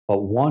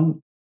 But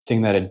one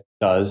thing that it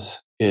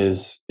does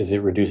is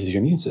it reduces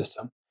your immune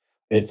system.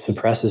 It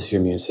suppresses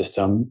your immune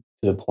system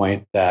to the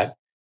point that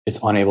it's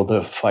unable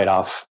to fight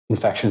off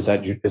infections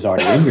that is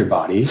already in your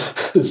body.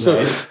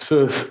 So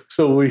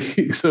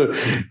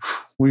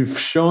we've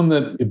shown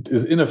that it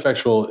is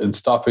ineffectual in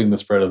stopping the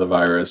spread of the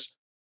virus,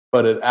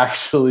 but it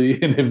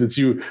actually inhibits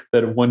you.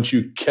 That once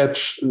you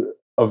catch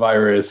a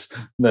virus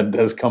that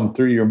has come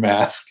through your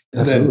mask,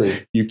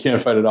 then you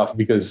can't fight it off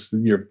because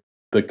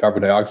the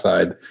carbon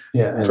dioxide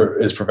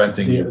is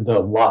preventing the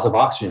loss of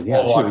oxygen.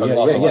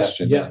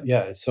 Oxygen.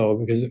 Yeah. So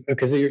because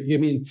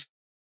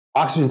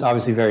oxygen is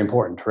obviously very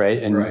important,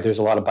 right? And there's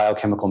a lot of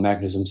biochemical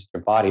mechanisms in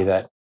your body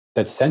that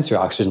sense your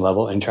oxygen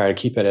level and try to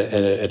keep it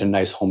at a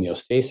nice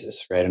homeostasis,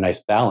 right? A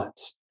nice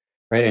balance,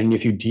 right? And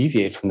if you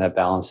deviate from that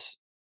balance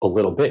a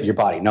little bit, your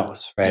body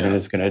knows, right? And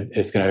it's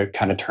gonna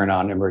kind of turn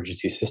on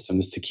emergency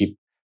systems to keep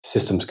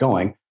systems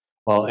going.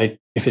 Well,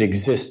 if it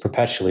exists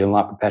perpetually, and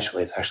not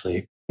perpetually, it's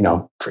actually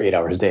for 8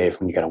 hours a day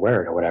when you got to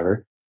wear it or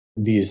whatever.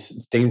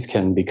 These things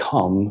can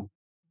become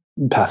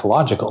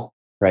pathological,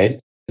 right?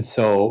 And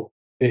so,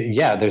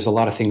 there's a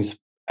lot of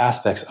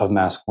aspects of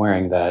mask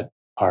wearing that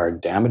are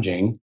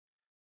damaging,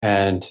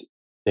 and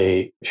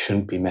they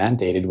shouldn't be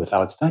mandated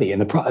without study.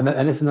 And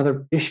and it's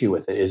another issue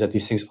with it is that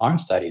these things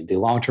aren't studied. The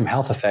long-term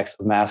health effects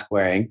of mask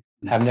wearing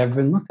have never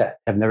been looked at,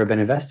 have never been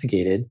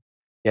investigated.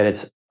 Yet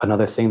it's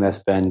another thing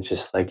that's been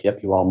just like,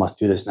 yep, you all must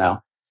do this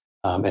now,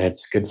 and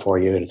it's good for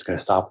you, and it's going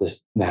to stop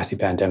this nasty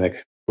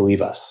pandemic.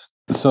 Believe us.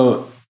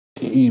 So,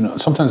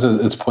 sometimes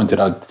it's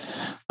pointed out,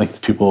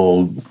 like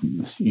people,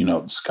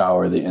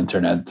 scour the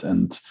internet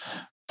and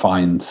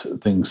find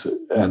things,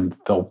 and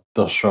they'll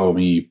show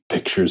me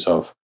pictures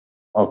of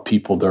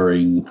people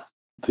during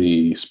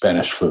the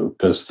Spanish flu,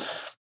 because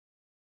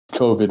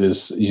COVID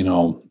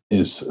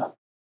is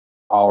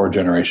our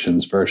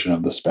generation's version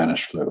of the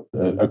Spanish flu,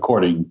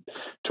 according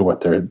to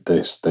what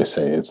they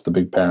say. It's the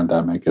big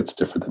pandemic. It's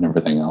different than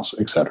everything else,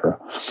 etc.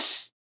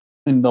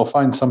 And they'll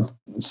find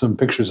some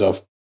pictures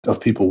of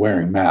people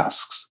wearing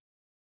masks.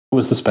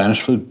 Was the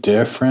Spanish flu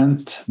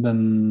different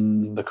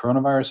than the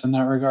coronavirus in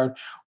that regard?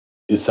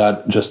 Is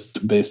that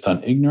just based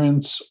on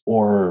ignorance,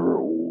 or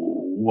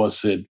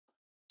was it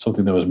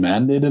something that was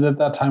mandated at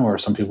that time, or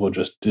some people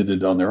just did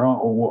it on their own?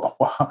 What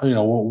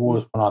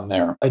was going on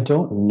there? I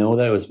don't know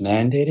that it was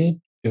mandated.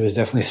 It was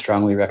definitely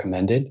strongly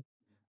recommended.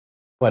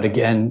 But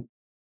again,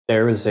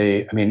 there was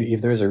a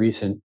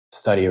recent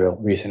study, it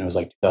was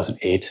like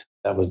 2008,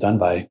 that was done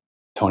by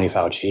Tony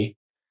Fauci.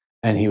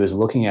 And he was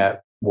looking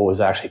at what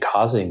was actually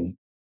causing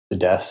the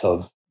deaths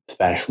of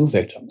Spanish flu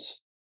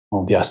victims,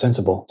 the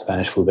ostensible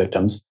Spanish flu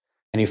victims.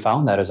 And he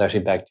found that it was actually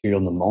bacterial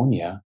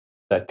pneumonia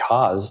that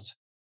caused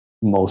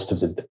most of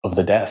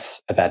the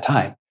deaths at that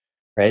time,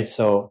 right?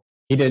 So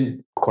he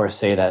didn't, of course,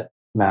 say that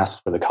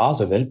masks were the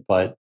cause of it,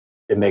 but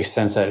it makes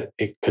sense that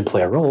it could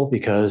play a role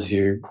because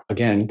you're,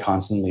 again,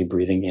 constantly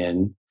breathing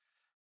in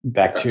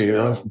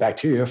bacteria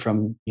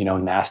from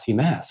nasty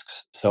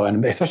masks. So,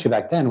 and especially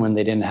back then when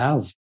they didn't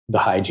have the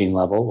hygiene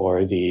level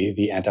or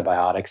the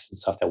antibiotics and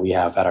stuff that we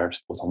have at our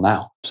disposal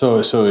now.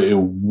 So it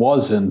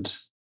wasn't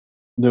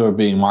they were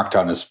being marked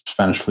out as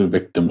Spanish flu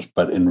victims,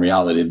 but in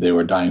reality they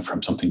were dying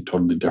from something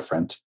totally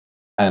different,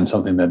 and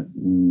something that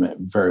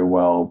very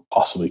well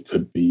possibly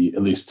could be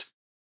at least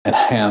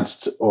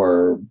enhanced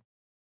or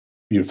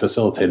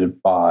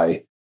facilitated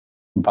by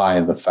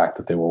by the fact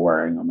that they were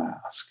wearing a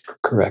mask.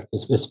 Correct.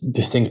 It's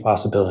distinct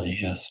possibility,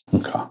 yes.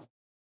 Okay.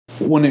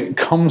 When it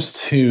comes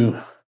to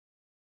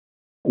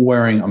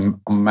wearing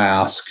a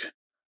mask,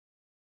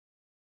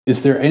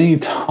 is there any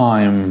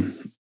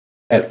time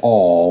at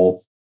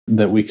all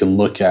that we can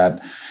look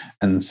at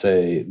and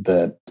say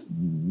that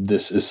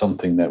this is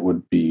something that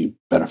would be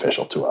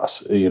beneficial to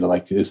us?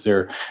 Like, is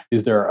there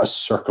a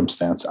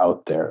circumstance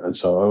out there? And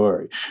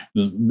so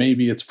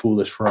maybe it's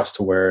foolish for us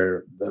to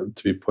wear,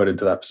 to be put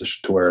into that position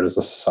to wear it as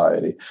a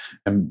society,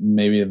 and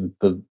maybe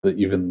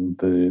even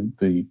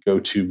the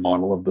go-to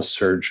model of the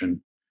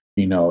surgeon,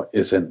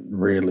 isn't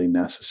really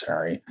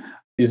necessary.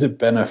 Is it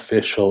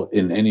beneficial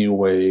in any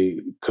way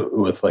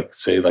with, like,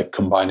 say, like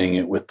combining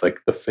it with like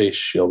the face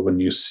shield when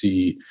you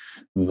see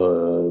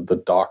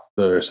the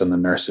doctors and the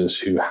nurses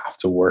who have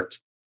to work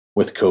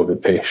with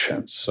COVID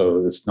patients?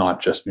 So it's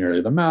not just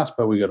merely the mask,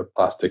 but we got a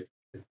plastic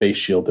face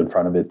shield in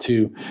front of it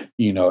too,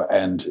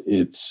 and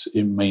it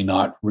may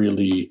not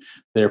really,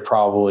 they're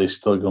probably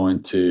still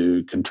going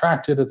to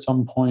contract it at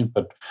some point,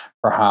 but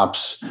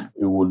perhaps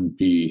it wouldn't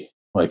be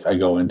like I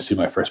go in to see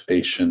my first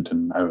patient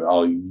and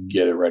I'll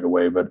get it right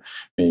away, but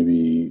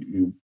maybe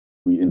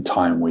in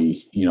time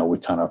we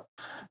kind of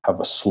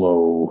have a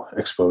slow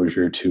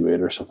exposure to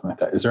it or something like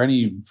that. Is there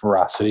any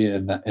veracity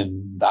in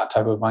that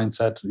type of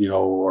mindset,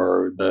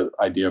 or the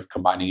idea of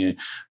combining it,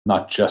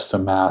 not just a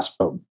mask,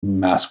 but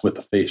mask with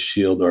a face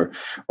shield,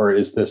 or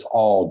is this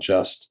all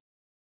just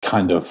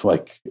kind of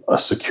like a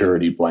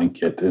security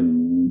blanket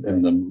in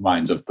the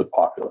minds of the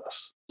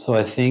populace? So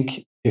I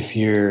think if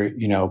you're,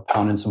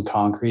 pounding some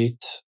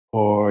concrete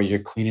or you're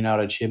cleaning out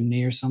a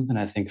chimney or something,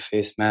 I think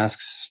face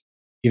masks,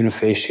 even a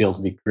face shield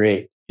would be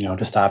great,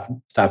 to stop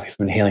you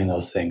from inhaling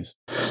those things.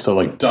 So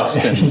like dust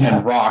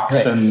and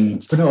rocks,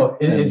 right. But no,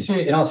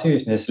 in all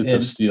seriousness, bits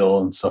of steel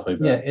and stuff like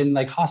that. Yeah, in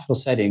like hospital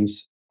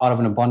settings, out of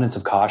an abundance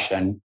of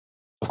caution,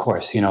 of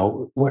course,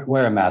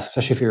 wear a mask,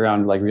 especially if you're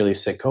around like really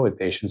sick COVID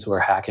patients who are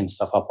hacking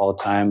stuff up all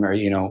the time, or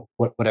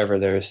whatever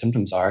their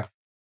symptoms are.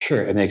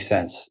 Sure, it makes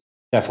sense.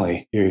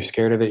 Definitely, you're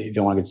scared of it, you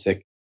don't want to get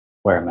sick,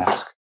 wear a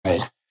mask,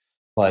 right?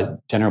 But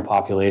general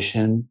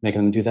population,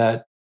 making them do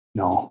that,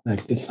 no,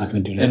 it's not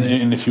going to do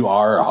anything. And if you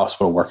are a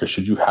hospital worker,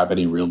 should you have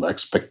any real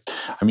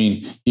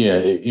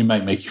it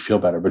might make you feel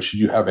better, but should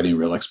you have any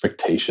real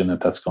expectation that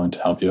that's going to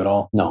help you at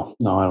all? No,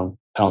 I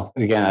don't.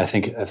 Again, I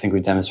think we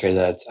demonstrated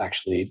that it's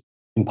actually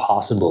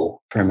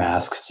impossible for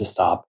masks to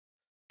stop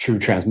true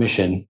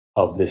transmission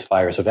of this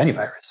virus, of any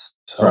virus.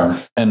 So,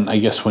 right. And I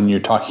guess when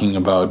you're talking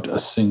about a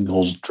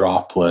single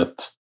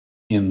droplet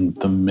in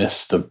the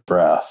mist of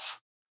breath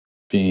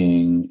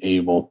being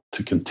able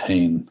to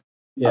contain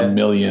a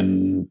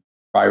million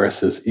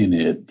viruses in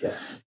it,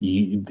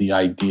 the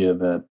idea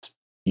that,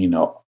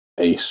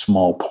 a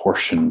small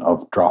portion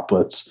of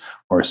droplets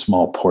or a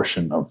small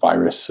portion of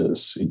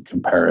viruses in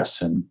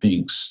comparison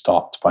being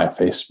stopped by a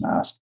face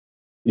mask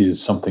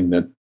is something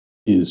that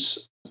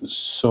is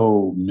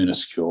so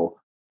minuscule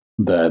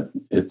that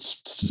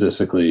it's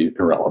statistically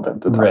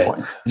irrelevant at that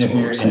point. And if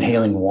you're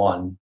inhaling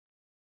one,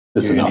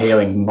 it's you're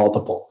inhaling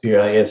multiple.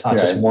 It's not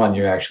just one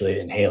you're actually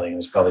inhaling.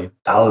 There's probably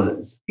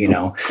thousands,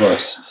 Of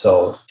course.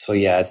 So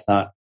yeah, it's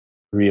not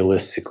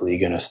realistically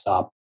going to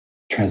stop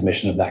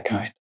transmission of that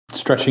kind.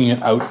 Stretching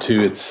it out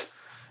to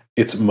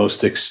its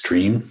most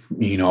extreme,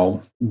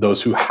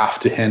 those who have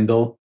to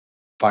handle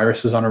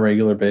viruses on a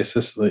regular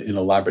basis in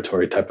a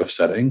laboratory type of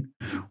setting,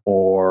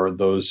 or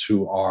those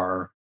who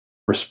are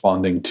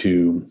responding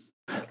to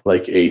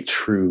like a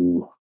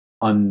true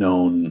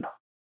unknown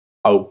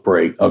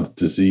outbreak of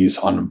disease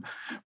on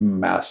a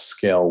mass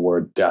scale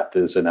where death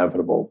is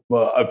inevitable.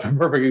 Well, a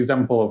perfect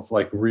example of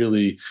like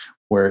really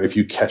where if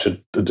you catch a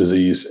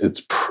disease,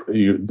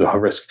 the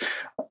risk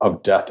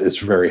of death is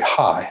very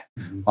high,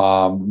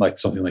 like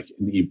something like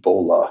an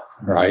Ebola,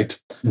 right?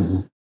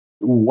 Mm-hmm.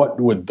 What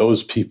would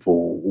those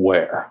people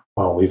wear?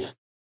 Well, we've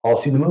all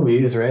seen the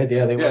movies, right?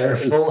 Yeah, they wear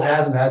full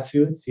hazmat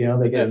suits.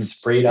 They get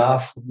sprayed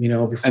off,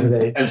 before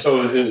they. And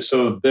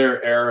so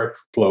their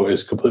airflow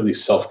is completely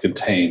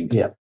self-contained.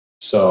 Yeah.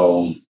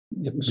 So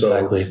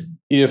exactly.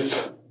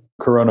 If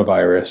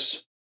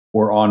coronavirus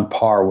were on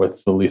par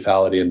with the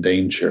lethality and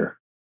danger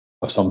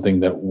of something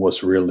that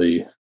was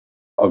really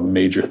a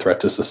major threat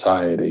to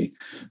society,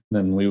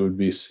 then we would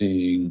be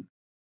seeing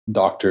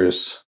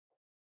doctors,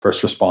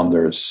 first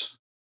responders,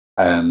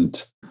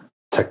 and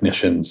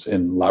technicians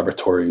in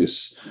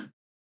laboratories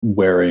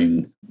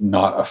wearing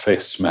not a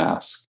face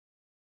mask,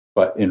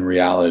 but in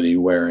reality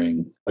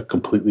wearing a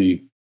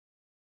completely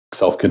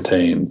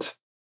self-contained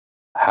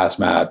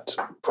hazmat,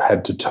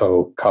 head to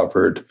toe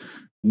covered,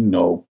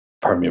 no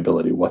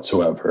permeability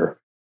whatsoever,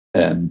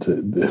 and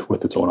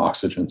with its own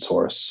oxygen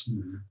source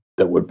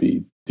that would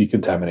be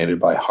decontaminated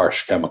by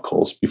harsh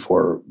chemicals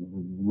before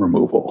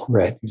removal.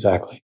 Right,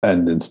 exactly.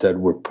 And instead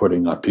we're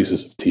putting on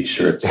pieces of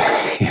t-shirts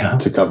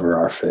to cover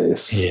our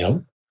face.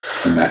 Yep.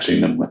 And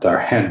matching them with our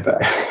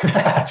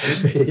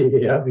handbags.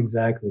 Yep,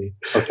 exactly.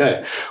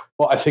 Okay.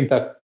 Well, I think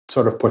that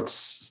sort of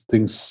puts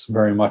things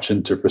very much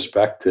into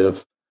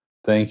perspective.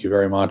 Thank you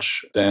very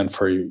much, Dan,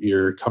 for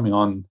your coming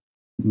on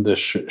this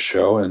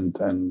show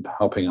and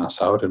helping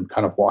us out and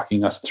kind of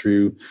walking us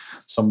through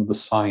some of the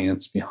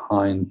science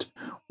behind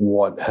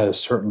what has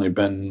certainly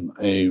been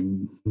a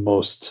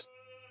most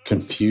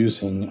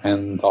confusing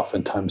and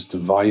oftentimes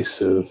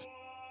divisive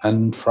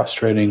and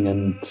frustrating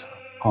and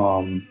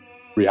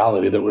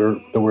reality that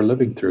we're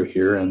living through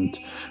here. And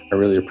I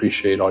really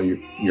appreciate all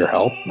your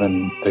help,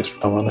 and thanks for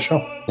coming on the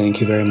show.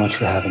 Thank you very much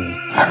for having me.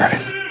 All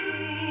right.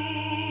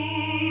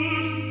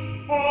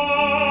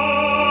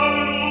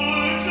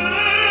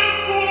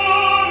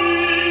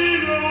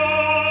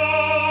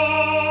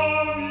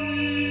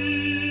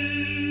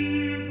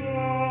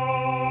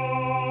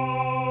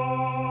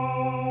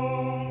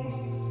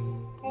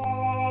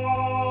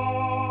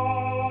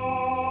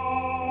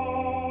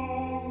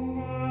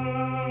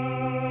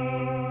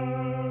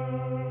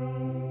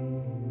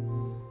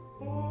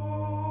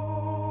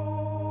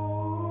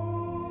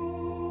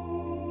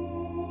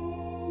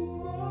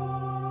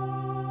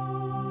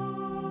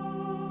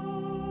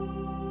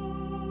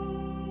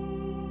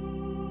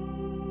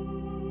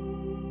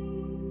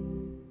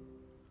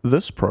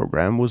 This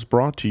program was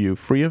brought to you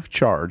free of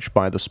charge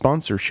by the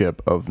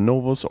sponsorship of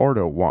Novus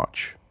Ordo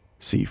Watch.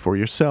 See for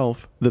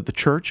yourself that the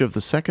Church of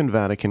the Second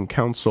Vatican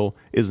Council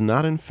is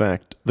not in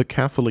fact the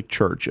Catholic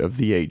Church of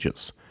the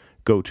ages.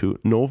 Go to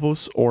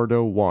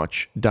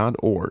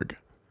novusordowatch.org.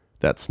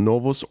 That's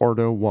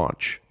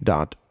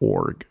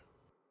novusordowatch.org.